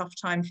is a tough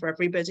time for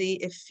everybody,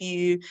 if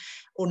you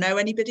or know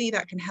anybody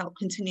that can help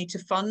continue to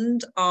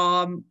fund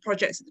our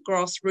projects at the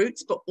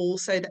grassroots, but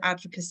also the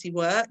advocacy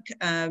work.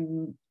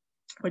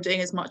 We're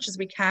doing as much as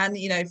we can,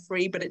 you know,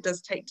 free, but it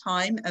does take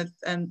time of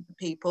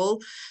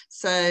people.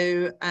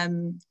 So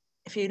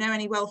if you know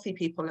any wealthy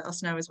people, let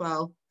us know as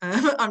well.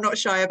 I'm not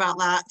shy about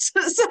that.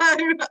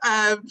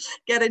 So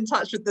get in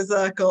touch with the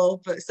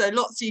circle. But so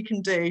lots you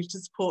can do to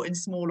support in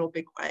small or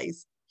big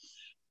ways.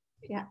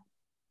 Yeah.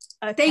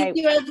 Okay. Thank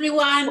you,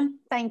 everyone.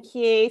 Thank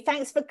you.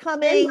 Thanks for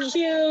coming. Thank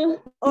you.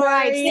 All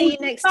right. Bye. See you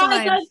next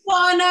Bye, time.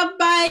 Kalpona.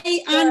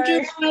 Bye,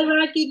 Andrew. Bye. Bye,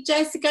 Raki,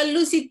 Jessica,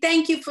 Lucy.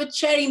 Thank you for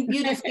sharing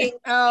beautifully.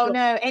 Oh,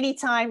 no,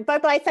 anytime.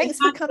 Bye-bye. Thanks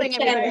for coming,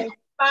 everybody.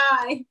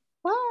 Bye.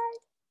 Bye.